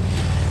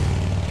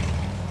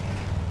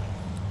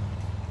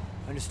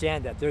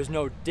 Understand that. There's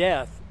no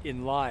death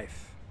in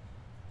life.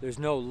 There's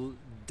no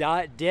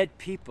dead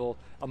people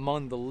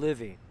among the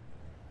living.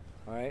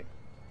 All right?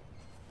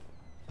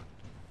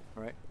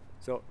 All right?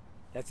 So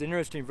that's an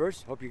interesting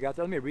verse. Hope you got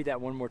that. Let me read that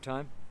one more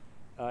time.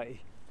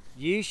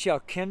 Ye shall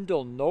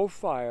kindle no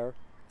fire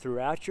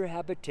throughout your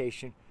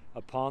habitation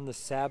upon the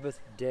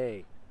Sabbath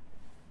day.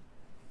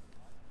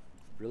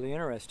 Really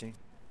interesting.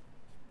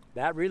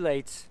 That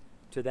relates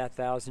to that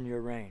 1,000-year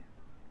reign.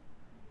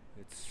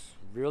 It's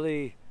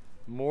really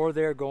more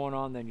there going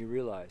on than you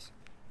realize.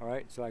 All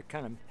right, so I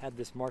kind of had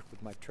this marked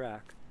with my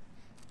track.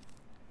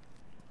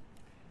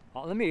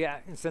 Let me,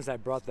 since I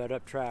brought that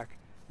up, track.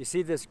 You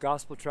see this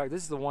gospel track?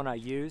 This is the one I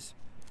use,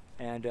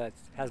 and it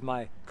has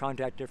my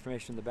contact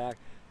information in the back.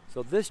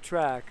 So this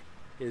track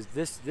is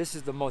this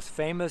is the most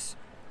famous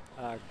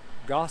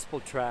gospel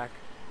track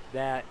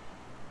that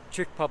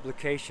Chick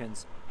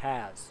Publications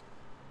has.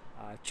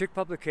 Chick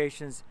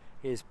Publications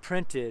is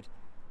printed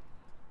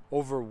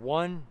over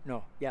 1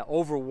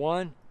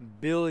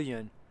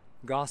 billion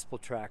gospel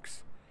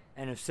tracts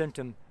and have sent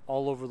them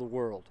all over the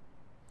world.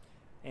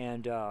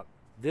 And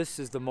this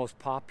is the most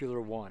popular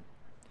one.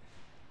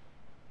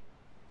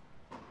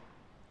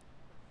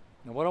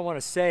 Now what I want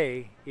to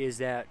say is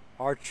that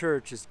our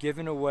church is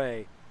giving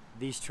away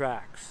these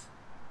tracts.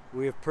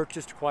 We have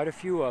purchased quite a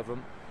few of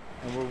them,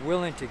 and we're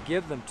willing to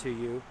give them to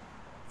you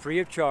free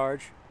of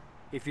charge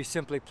if you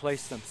simply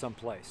place them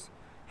someplace.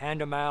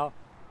 Hand them out,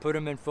 put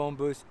them in phone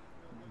booths,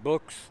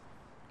 books,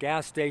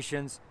 gas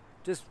stations,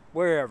 just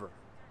wherever.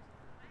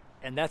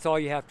 And that's all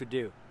you have to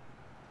do.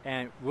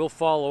 And we'll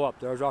follow up.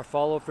 There's our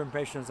follow-up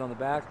information on the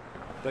back,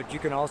 but you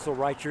can also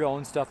write your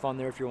own stuff on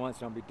there if you want.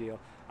 It's no big deal.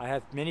 I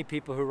have many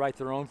people who write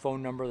their own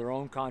phone number, their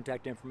own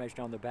contact information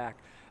on the back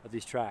of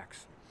these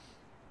tracts.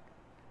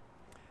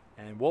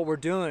 And what we're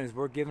doing is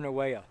we're giving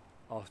away a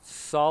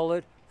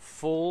solid,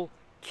 full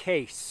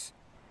case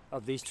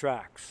of these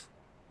tracts.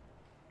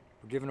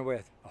 We're giving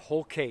away a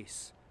whole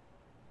case.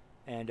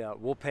 And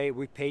we'll pay.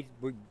 We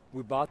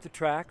bought the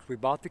tracts, we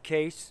bought the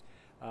case,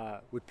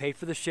 we paid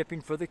for the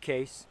shipping for the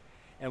case,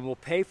 and we'll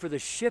pay for the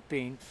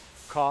shipping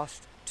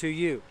cost to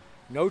you.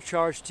 No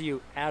charge to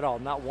you at all,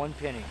 not one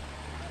penny.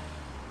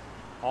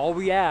 All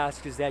we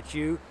ask is that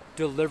you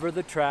deliver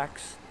the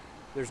tracts.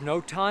 There's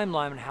no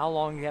timeline on how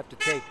long you have to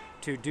take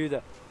to do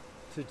the,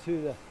 God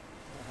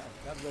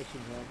bless you,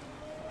 man.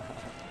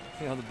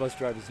 You know, the bus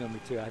drivers know me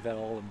too. I've had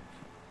all of them.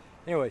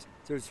 Anyways,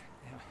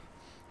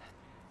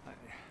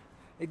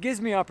 it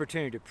gives me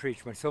opportunity to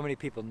preach when so many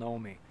people know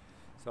me.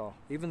 So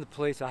even the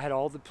police, I had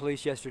all the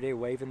police yesterday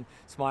waving,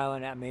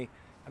 smiling at me.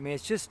 I mean,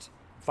 it's just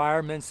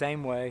firemen,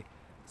 same way.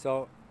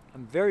 So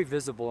I'm very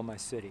visible in my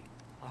city.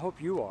 I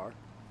hope you are.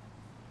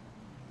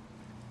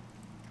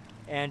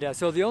 And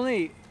so the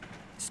only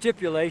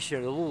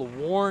stipulation, a little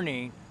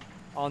warning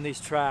on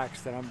these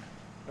tracts that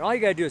all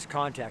you gotta do is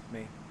contact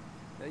me.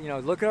 You know,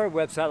 look at our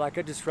website like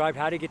I described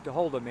how to get a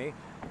hold of me,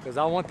 because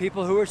I want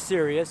people who are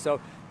serious.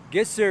 So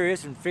get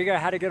serious and figure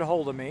out how to get a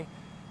hold of me.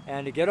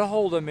 And to get a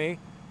hold of me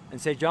and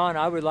say, John,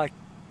 I would like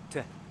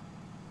to,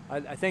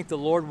 I think the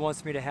Lord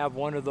wants me to have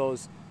one of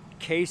those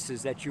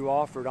cases that you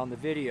offered on the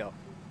video.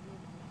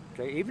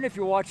 Okay, even if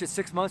you watch it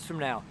 6 months from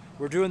now,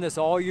 we're doing this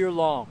all year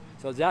long.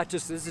 So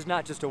this is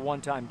not just a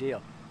one-time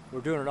deal. We're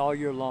doing it all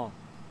year long.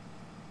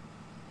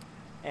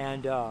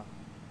 And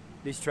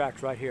these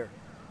tracts right here.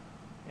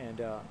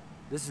 And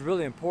this is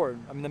really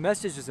important. I mean, the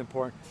message is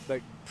important,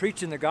 but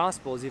preaching the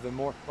gospel is even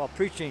more, well,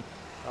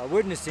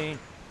 witnessing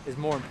is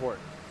more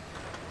important.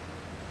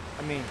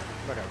 I mean,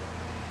 whatever.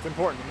 It's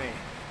important to me.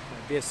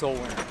 Be a soul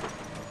winner.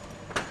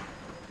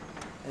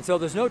 And so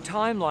there's no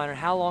timeline on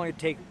how long it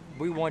takes.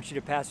 We want you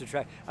to pass the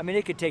tract. I mean,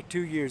 it could take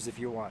 2 years if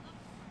you want.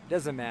 It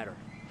doesn't matter,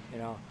 you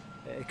know.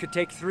 It could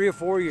take 3 or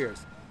 4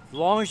 years. As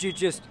long as you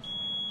just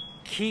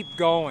keep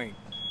going.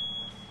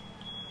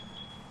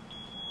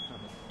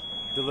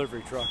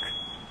 Delivery truck.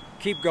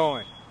 Keep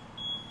going.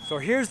 So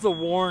here's the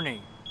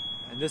warning.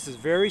 And this is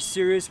very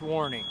serious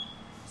warning.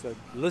 So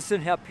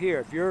listen up here.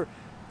 If you're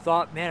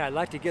thought, man, I'd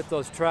like to get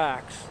those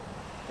tracts,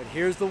 but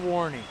here's the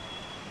warning.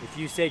 If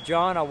you say,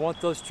 John, I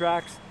want those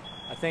tracts,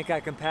 I think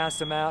I can pass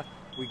them out.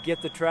 We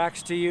get the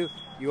tracts to you.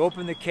 You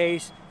open the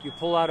case. You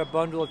pull out a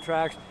bundle of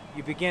tracts.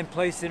 You begin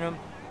placing them,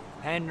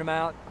 handing them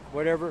out,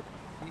 whatever.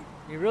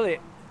 You really,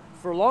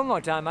 for a long,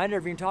 long time, I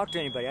never even talked to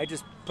anybody. I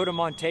just put them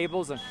on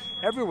tables and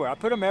everywhere. I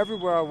put them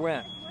everywhere I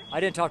went. I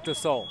didn't talk to a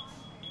soul.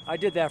 I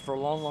did that for a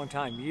long, long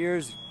time,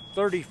 years,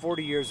 30,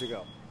 40 years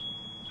ago.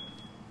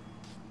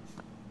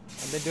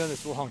 I've been doing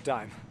this a long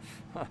time.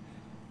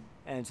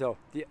 And so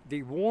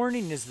the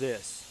warning is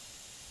this.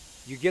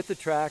 You get the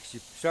tracts, you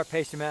start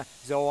pasting them out,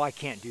 you say, oh, I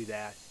can't do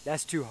that.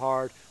 That's too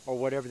hard, or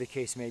whatever the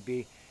case may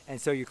be.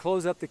 And so you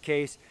close up the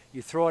case,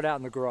 you throw it out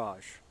in the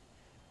garage,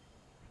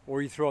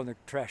 or you throw it in the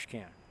trash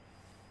can.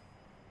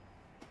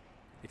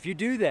 If you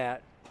do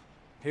that,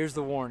 here's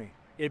the warning.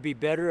 It'd be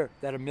better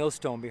that a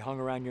millstone be hung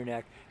around your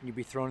neck and you'd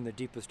be thrown in the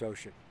deepest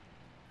ocean.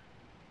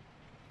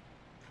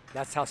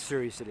 That's how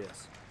serious it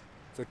is.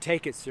 So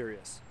take it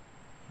serious.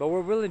 But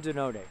we're willing to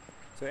donate.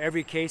 So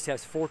every case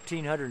has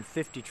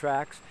 1,450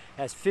 tracts,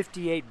 has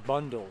 58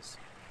 bundles.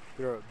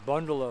 There are a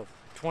bundle of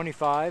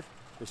 25.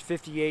 There's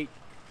 58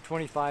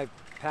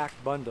 25-pack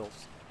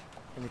bundles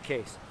in the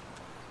case.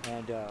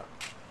 And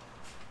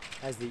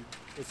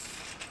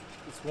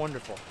it's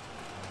wonderful.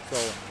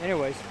 So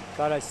anyways,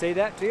 thought I'd say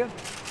that to you.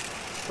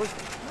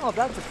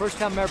 That's the first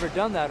time I've ever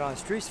done that on a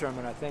street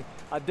sermon, I think.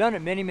 I've done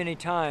it many, many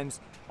times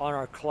on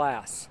our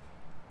class.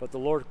 But the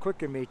Lord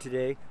quickened me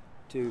today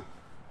to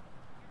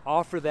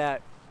offer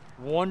that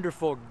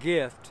wonderful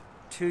gift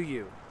to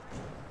you.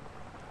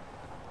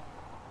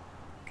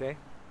 Okay?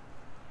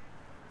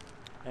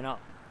 And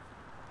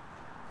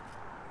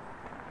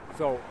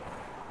so,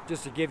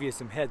 just to give you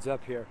some heads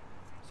up here.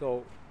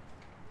 So,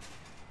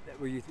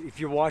 if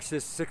you watch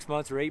this 6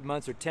 months or 8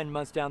 months or 10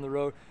 months down the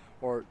road,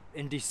 or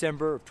in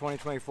December of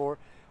 2024,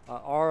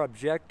 our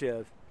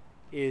objective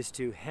is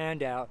to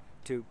hand out,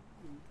 to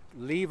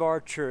leave our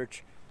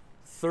church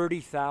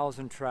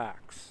 30,000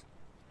 tracts.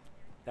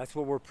 That's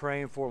what we're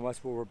praying for, and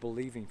that's what we're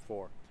believing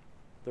for.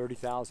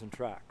 30,000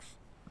 tracts.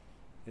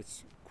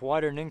 It's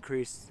quite an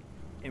increase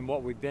in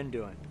what we've been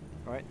doing,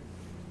 right?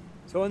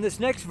 So in this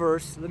next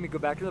verse, let me go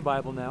back to the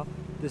Bible now.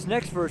 This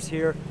next verse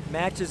here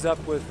matches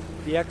up with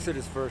the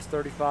Exodus verse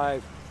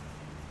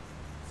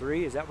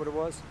 35:3. Is that what it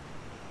was?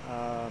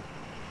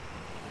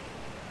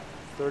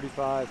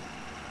 35.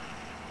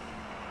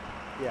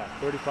 Yeah,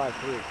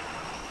 35:3.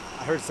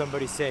 I heard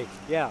somebody say,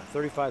 yeah,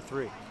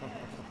 35:3.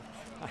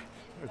 I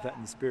heard that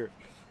in the spirit.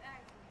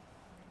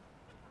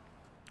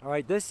 All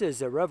right, this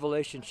is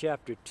Revelation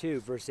chapter 2,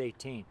 verse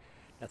 18.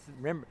 Now,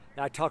 remember,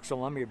 I talked so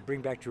long, let me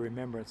bring back to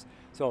remembrance.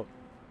 So,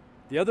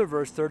 the other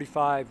verse,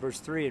 35,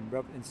 verse 3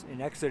 in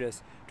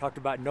Exodus, talked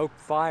about no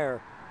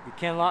fire. You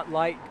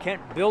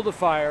can't build a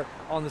fire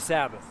on the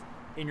Sabbath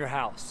in your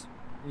house,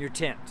 in your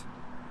tent,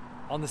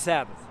 on the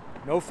Sabbath.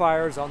 No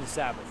fires on the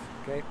Sabbath,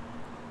 okay?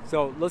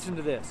 So, listen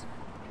to this.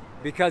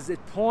 Because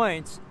it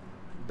points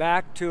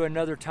back to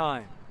another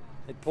time.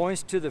 It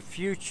points to the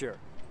future.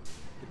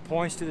 It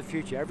points to the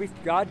future.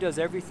 God does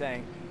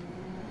everything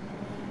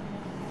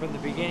from the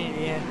beginning to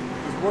the end.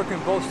 He's working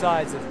both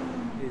sides.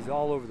 He's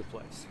all over the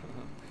place.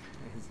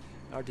 It's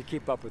hard to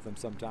keep up with him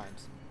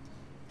sometimes,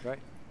 right?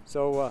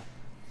 So,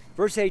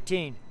 verse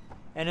 18,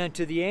 and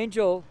unto the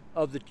angel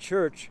of the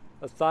church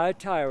of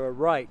Thyatira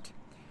write,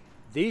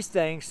 these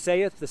things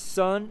saith the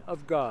Son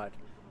of God.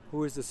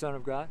 Who is the Son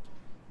of God?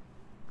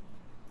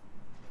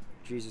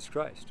 Jesus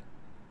Christ.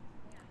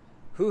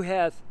 Who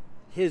hath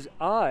his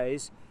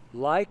eyes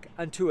like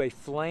unto a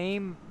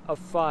flame of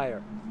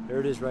fire. There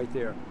it is right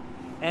there.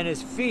 And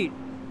his feet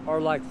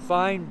are like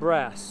fine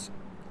brass.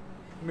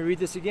 Let me read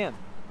this again.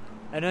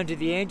 And unto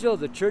the angel of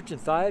the church in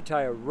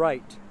Thyatira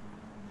write,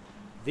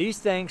 these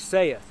things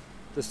saith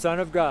the Son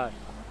of God,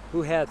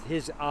 who hath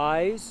his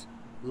eyes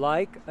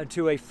like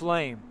unto a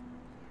flame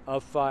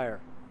of fire,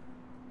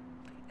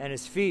 and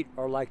his feet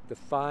are like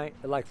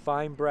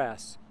fine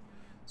brass.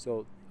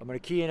 So I'm going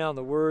to key in on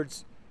the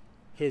words,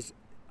 his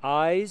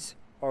eyes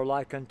are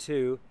like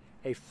unto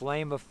a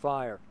flame of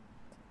fire.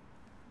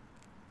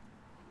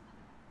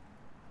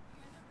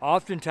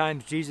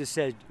 Oftentimes Jesus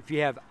said, if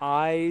you have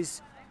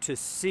eyes to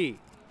see.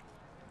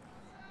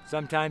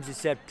 Sometimes he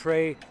said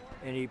pray,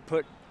 and he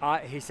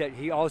said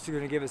he also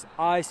going to give us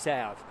eye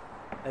salve,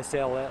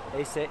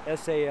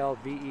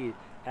 S-A-L-V-E,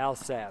 al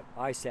salve,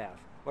 eye salve,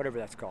 whatever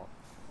that's called.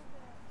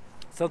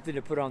 Something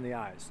to put on the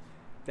eyes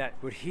that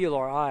would heal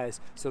our eyes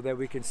so that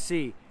we can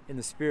see in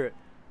the Spirit.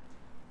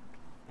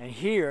 And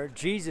here,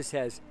 Jesus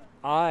has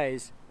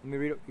eyes. Let me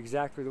read it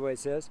exactly the way it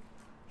says.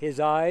 His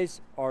eyes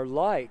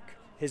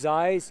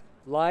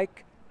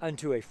like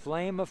unto a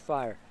flame of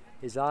fire.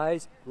 His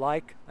eyes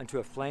like unto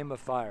a flame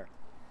of fire.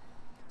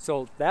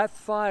 So that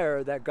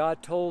fire that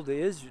God told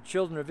the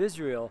children of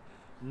Israel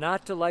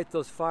not to light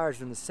those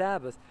fires in the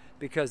Sabbath,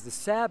 because the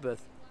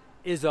Sabbath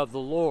is of the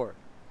Lord.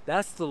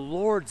 That's the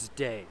Lord's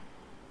day.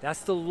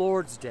 That's the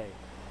Lord's day.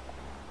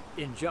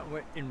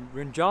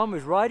 When John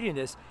was writing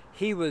this,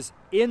 he was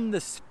in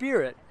the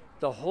Spirit,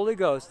 the Holy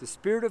Ghost, the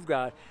Spirit of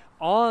God,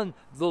 on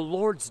the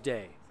Lord's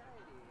day.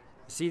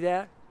 See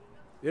that?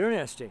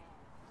 Interesting.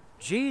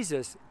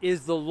 Jesus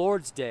is the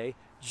Lord's day.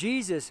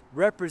 Jesus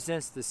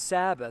represents the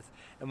Sabbath.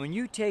 And when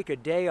you take a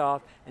day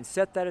off and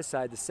set that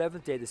aside, the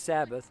seventh day, the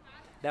Sabbath,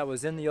 that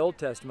was in the Old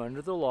Testament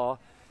under the law,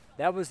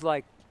 that was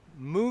like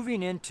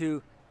moving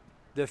into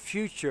the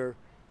future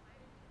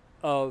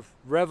of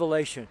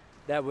Revelation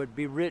that would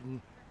be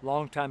written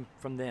long time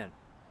from then.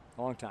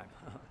 Long time.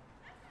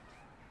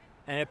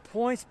 And it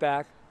points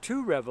back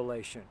to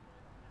Revelation,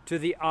 to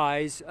the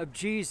eyes of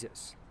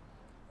Jesus.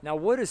 Now,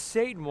 what does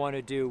Satan want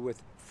to do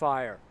with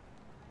fire?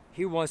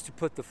 He wants to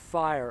put the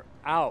fire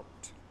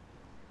out.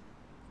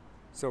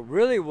 So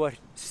really what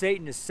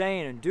Satan is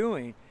saying and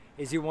doing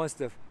is he wants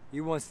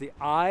the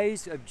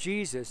eyes of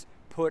Jesus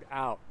put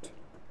out.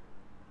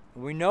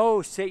 And we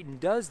know Satan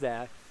does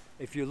that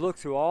if you look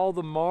through all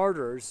the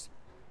martyrs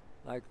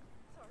that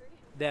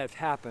have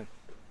happened.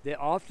 That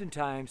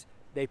oftentimes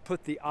they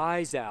put the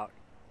eyes out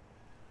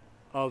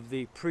of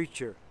the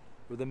preacher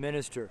or the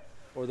minister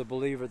or the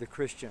believer, the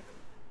Christian.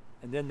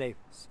 And then they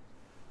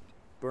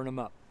burn them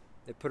up.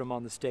 They put them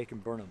on the stake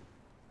and burn them.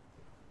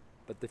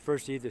 But they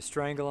first either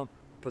strangle them,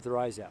 put their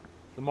eyes out.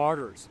 The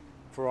martyrs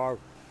for our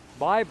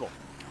Bible,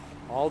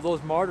 all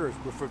those martyrs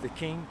were for the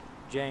King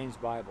James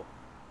Bible.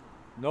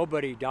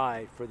 Nobody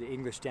died for the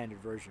English Standard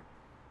Version.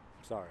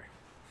 Sorry.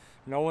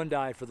 No one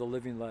died for the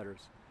Living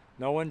Letters.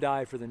 No one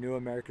died for the New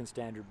American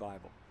Standard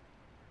Bible.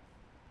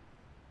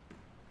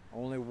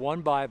 Only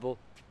one Bible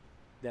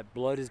that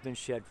blood has been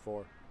shed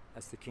for.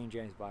 That's the King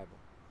James Bible.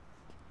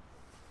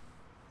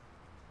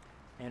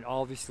 And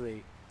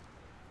obviously,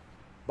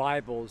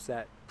 Bibles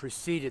that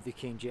preceded the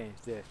King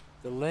James,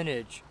 the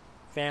lineage,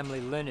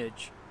 family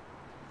lineage,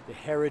 the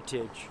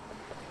heritage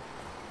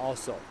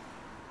also.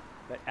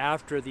 But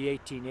after the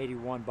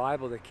 1881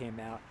 Bible that came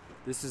out,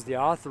 this is the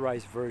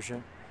authorized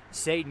version.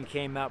 Satan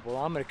came out, well,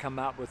 I'm going to come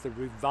out with a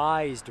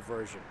revised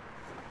version.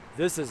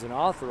 This isn't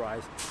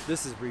authorized,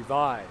 this is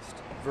revised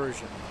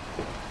version.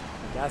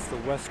 And that's the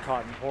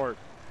Westcott and Hort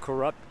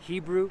corrupt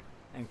Hebrew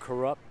and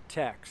corrupt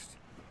text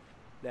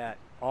that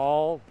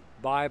all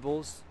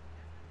Bibles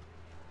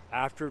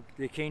after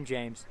the King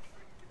James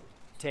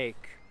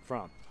take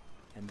from.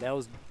 And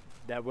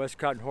that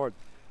Westcott and Hort,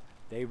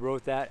 they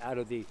wrote that out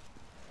of the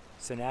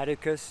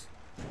Sinaiticus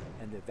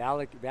and the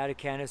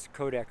Vaticanus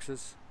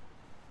codexes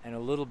and a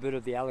little bit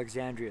of the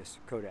Alexandrius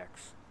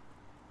codex.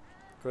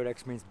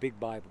 Codex means big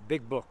Bible,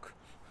 big book,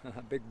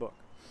 big book.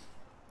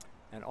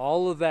 And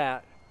all of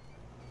that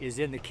is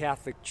in the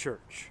Catholic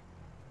Church.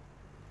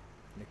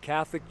 And the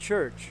Catholic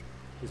Church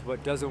is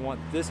what doesn't want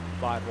this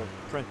Bible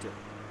printed.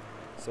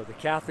 So the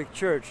Catholic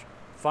Church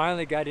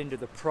finally got into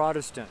the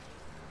Protestant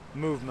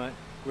movement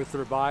with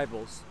their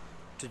Bibles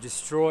to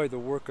destroy the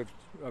work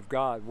of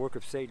God, work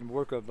of Satan,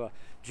 work of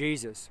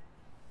Jesus.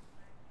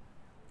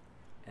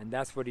 And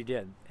that's what he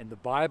did. And the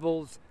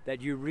Bibles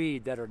that you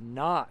read that are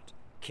not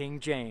King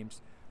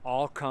James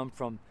all come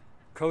from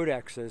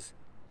codexes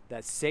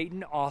that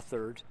Satan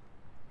authored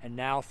and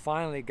now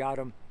finally got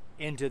them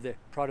into the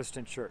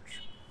Protestant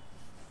church.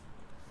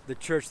 The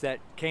church that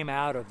came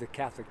out of the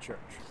Catholic Church.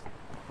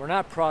 We're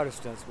not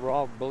Protestants, we're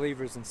all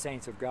believers and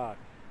saints of God,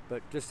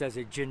 but just as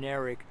a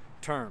generic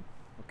term,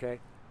 okay?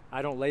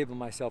 I don't label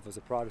myself as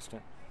a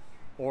Protestant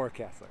or a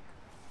Catholic.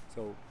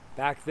 So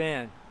back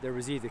then, there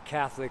was either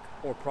Catholic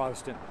or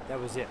Protestant. That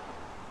was it.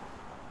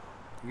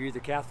 You're either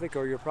Catholic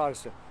or you're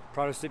Protestant.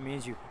 Protestant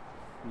means you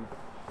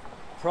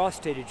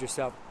prostrated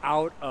yourself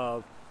out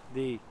of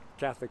the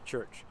Catholic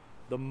Church,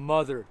 the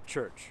mother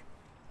church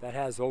that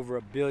has over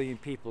 1 billion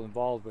people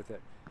involved with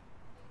it.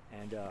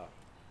 And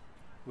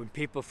when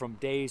people from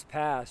days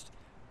past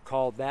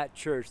called that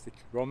church, the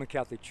Roman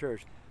Catholic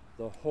Church,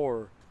 the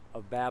horror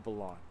of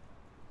Babylon.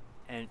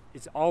 And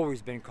it's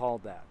always been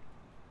called that.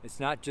 It's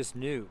not just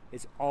new,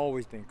 it's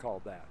always been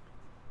called that.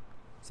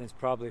 Since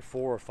probably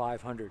 400 or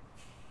 500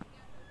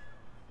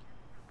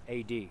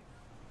 AD.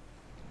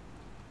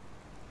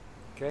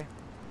 Okay?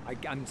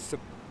 I'm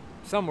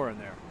somewhere in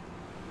there.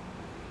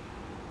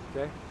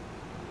 Okay?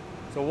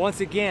 So once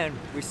again,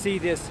 we see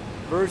this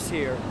verse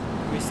here.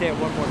 Let me say it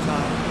one more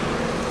time.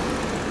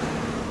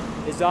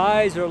 His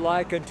eyes are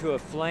like unto a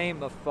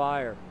flame of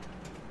fire.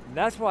 And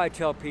that's why I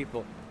tell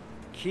people,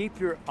 keep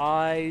your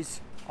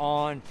eyes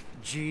on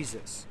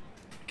Jesus.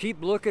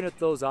 Keep looking at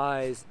those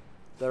eyes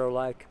that are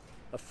like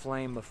a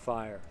flame of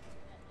fire.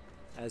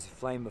 As a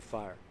flame of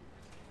fire.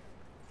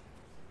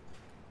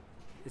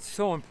 It's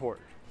so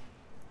important.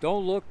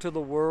 Don't look to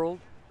the world.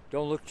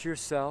 Don't look to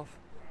yourself.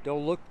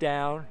 Don't look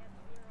down.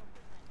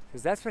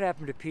 Because that's what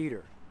happened to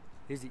Peter.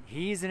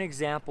 He's an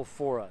example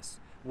for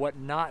us. What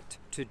not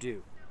to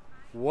do.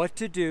 What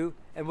to do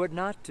and what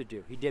not to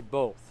do. He did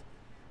both.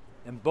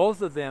 And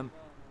both of them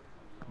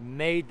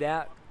made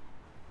that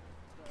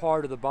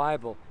part of the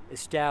Bible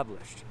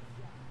established.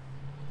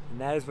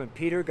 And that is when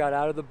Peter got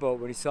out of the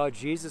boat, when he saw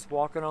Jesus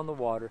walking on the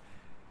water,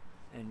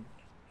 and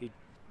he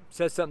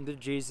said something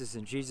to Jesus,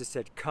 and Jesus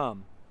said,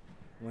 "Come."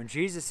 When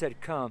Jesus said,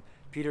 "Come,"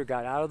 Peter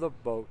got out of the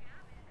boat,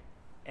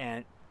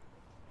 and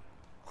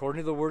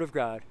according to the Word of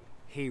God,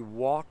 he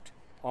walked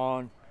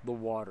on the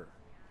water.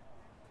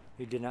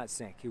 He did not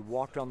sink. He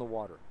walked on the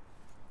water.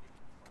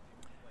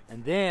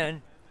 And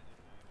then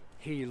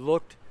he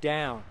looked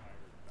down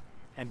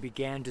and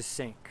began to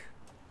sink.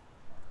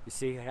 You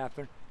see what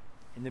happened?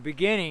 In the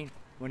beginning,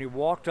 when he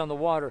walked on the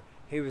water,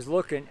 he was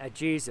looking at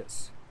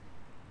Jesus,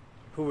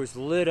 who was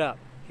lit up.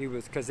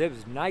 Because it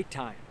was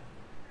nighttime.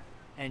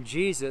 And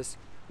Jesus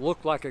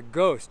looked like a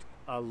ghost,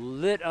 a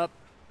lit up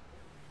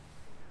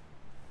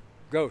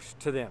ghost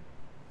to them.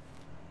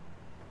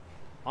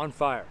 On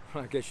fire,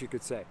 I guess you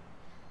could say.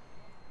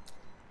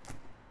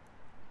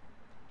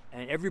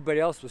 And everybody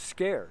else was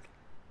scared,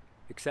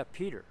 except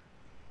Peter.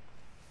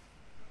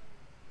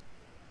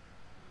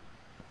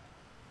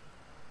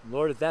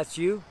 "Lord, if that's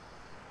you,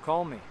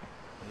 call me."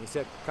 And he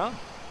said, "Come."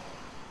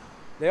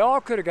 They all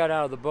could have got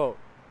out of the boat,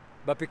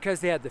 but because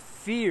they had the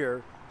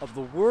fear of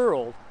the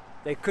world,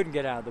 they couldn't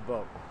get out of the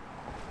boat.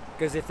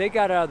 Because if they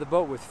got out of the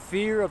boat with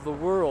fear of the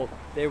world,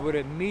 they would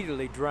have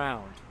immediately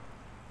drowned.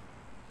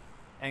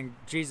 And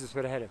Jesus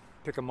would have had to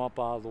pick them up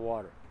out of the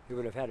water. He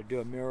would have had to do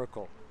a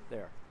miracle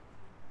there.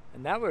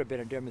 And that would have been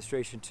a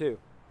demonstration too.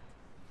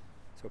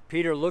 So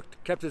Peter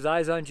kept his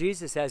eyes on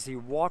Jesus as he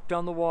walked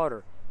on the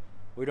water.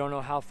 We don't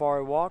know how far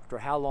he walked or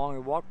how long he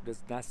walked.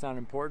 That's not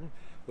important.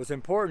 What's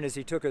important is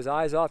he took his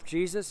eyes off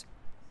Jesus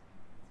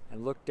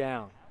and looked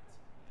down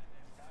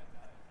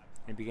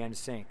and began to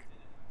sink.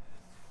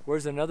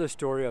 Where's another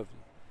story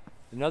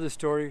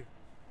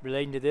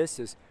relating to this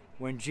is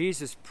when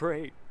Jesus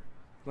prayed,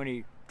 when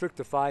he took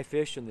the 5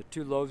 fish and the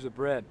 2 loaves of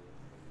bread,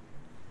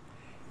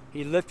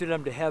 he lifted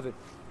them to heaven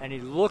and he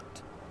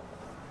looked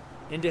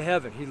into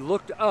heaven. He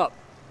looked up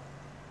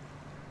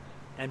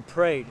and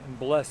prayed and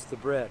blessed the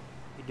bread.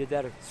 He did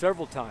that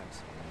several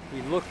times.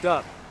 He looked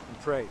up and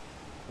prayed.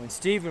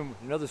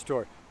 Another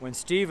story, when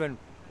Stephen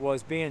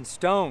was being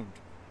stoned,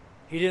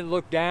 he didn't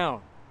look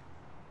down,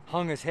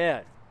 hung his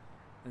head,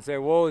 and say,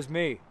 "Woe is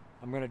me,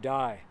 I'm going to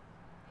die."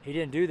 He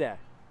didn't do that.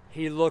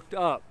 He looked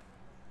up,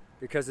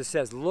 because it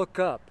says, "Look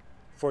up,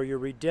 for your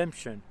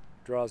redemption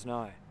draws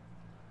nigh,"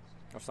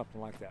 or something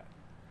like that.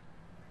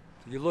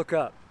 So you look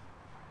up.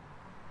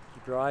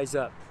 Keep your eyes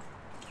up.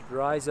 Keep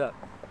your eyes up.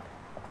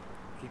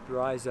 Keep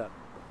your eyes up.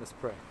 Let's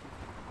pray.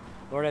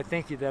 Lord, I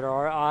thank you that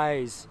our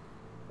eyes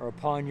are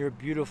upon your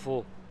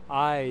beautiful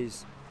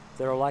eyes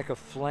that are like a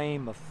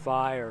flame of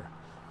fire.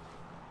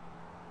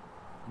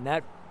 And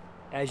that,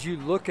 as you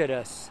look at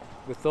us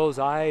with those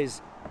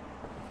eyes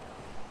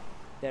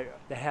that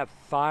have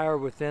fire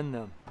within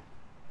them,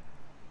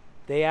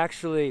 they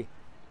actually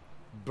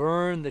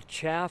burn the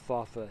chaff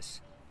off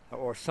us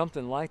or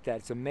something like that.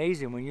 It's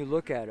amazing when you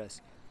look at us.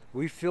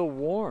 We feel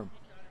warm.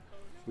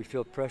 We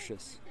feel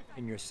precious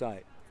in your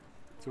sight.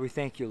 So we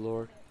thank you,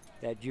 Lord,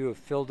 that you have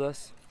filled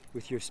us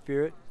with your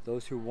Spirit,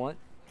 those who want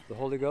the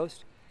Holy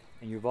Ghost,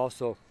 and you've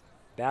also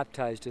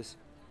baptized us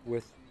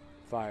with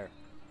fire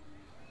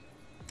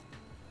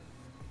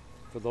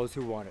for those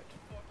who want it.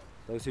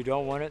 Those who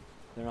don't want it,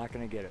 they're not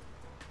going to get it.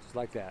 It's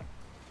like that.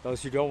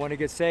 Those who don't want to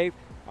get saved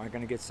aren't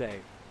going to get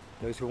saved.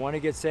 Those who want to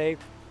get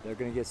saved, they're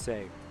going to get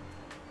saved.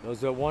 Those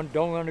that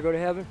don't want to go to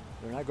heaven,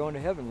 they're not going to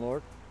heaven,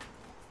 Lord.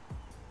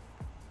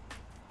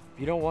 If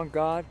you don't want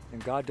God, then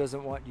God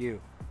doesn't want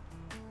you.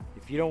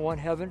 If you don't want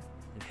heaven,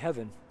 then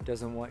heaven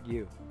doesn't want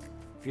you.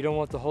 If you don't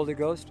want the Holy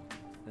Ghost,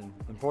 then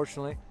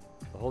unfortunately,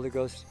 the Holy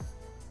Ghost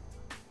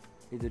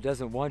either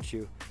doesn't want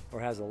you or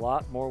has a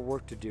lot more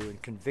work to do in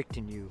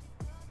convicting you.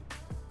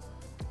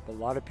 But a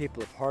lot of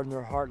people have hardened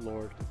their heart,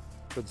 Lord,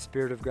 for the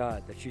Spirit of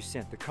God that you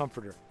sent, the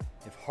Comforter.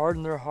 They've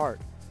hardened their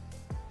heart.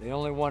 They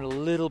only want a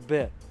little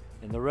bit,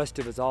 and the rest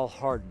of it's all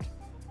hardened.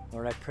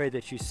 Lord, I pray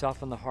that you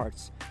soften the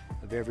hearts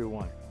of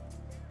everyone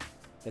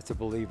that's a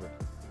believer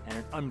and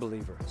an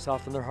unbeliever.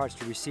 Soften their hearts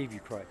to receive you,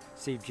 Christ,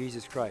 receive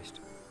Jesus Christ.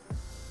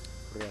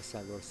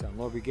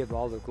 Lord, we give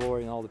all the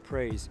glory and all the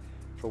praise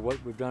for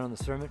what we've done on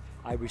the sermon.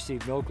 I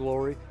receive no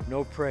glory,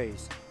 no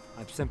praise.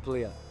 I'm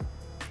simply an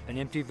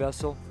empty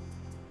vessel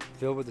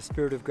filled with the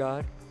Spirit of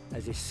God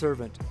as a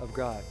servant of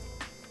God.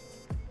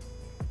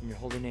 In your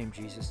holy name,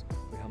 Jesus,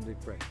 we humbly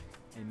pray.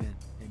 Amen.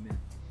 Amen.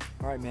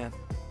 All right, man.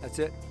 That's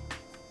it.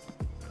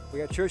 We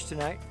got church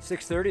tonight,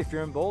 6:30 if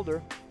you're in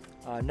Boulder.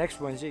 Next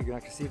Wednesday, you're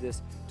not going to see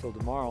this till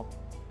tomorrow.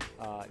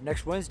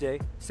 Next Wednesday,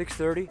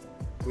 6:30,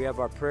 we have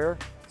our prayer.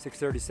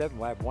 6:37,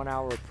 we'll have 1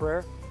 hour of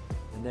prayer.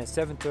 And then at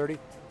 7:30,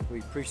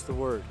 we preach the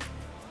word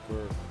for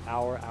an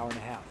hour, hour and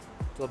a half,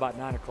 till about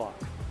 9 o'clock.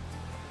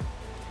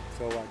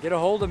 So get a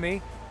hold of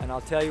me, and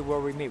I'll tell you where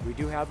we meet. We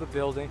do have a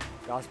building.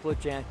 Gospel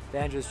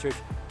Evangelist Church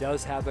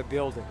does have a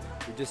building.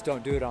 We just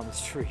don't do it on the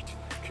street.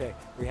 Okay,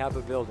 we have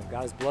a building.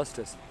 God has blessed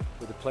us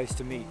with a place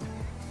to meet.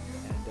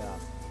 And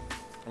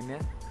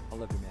amen. I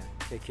love you, man.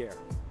 Take care.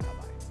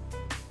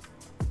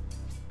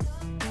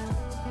 Bye-bye.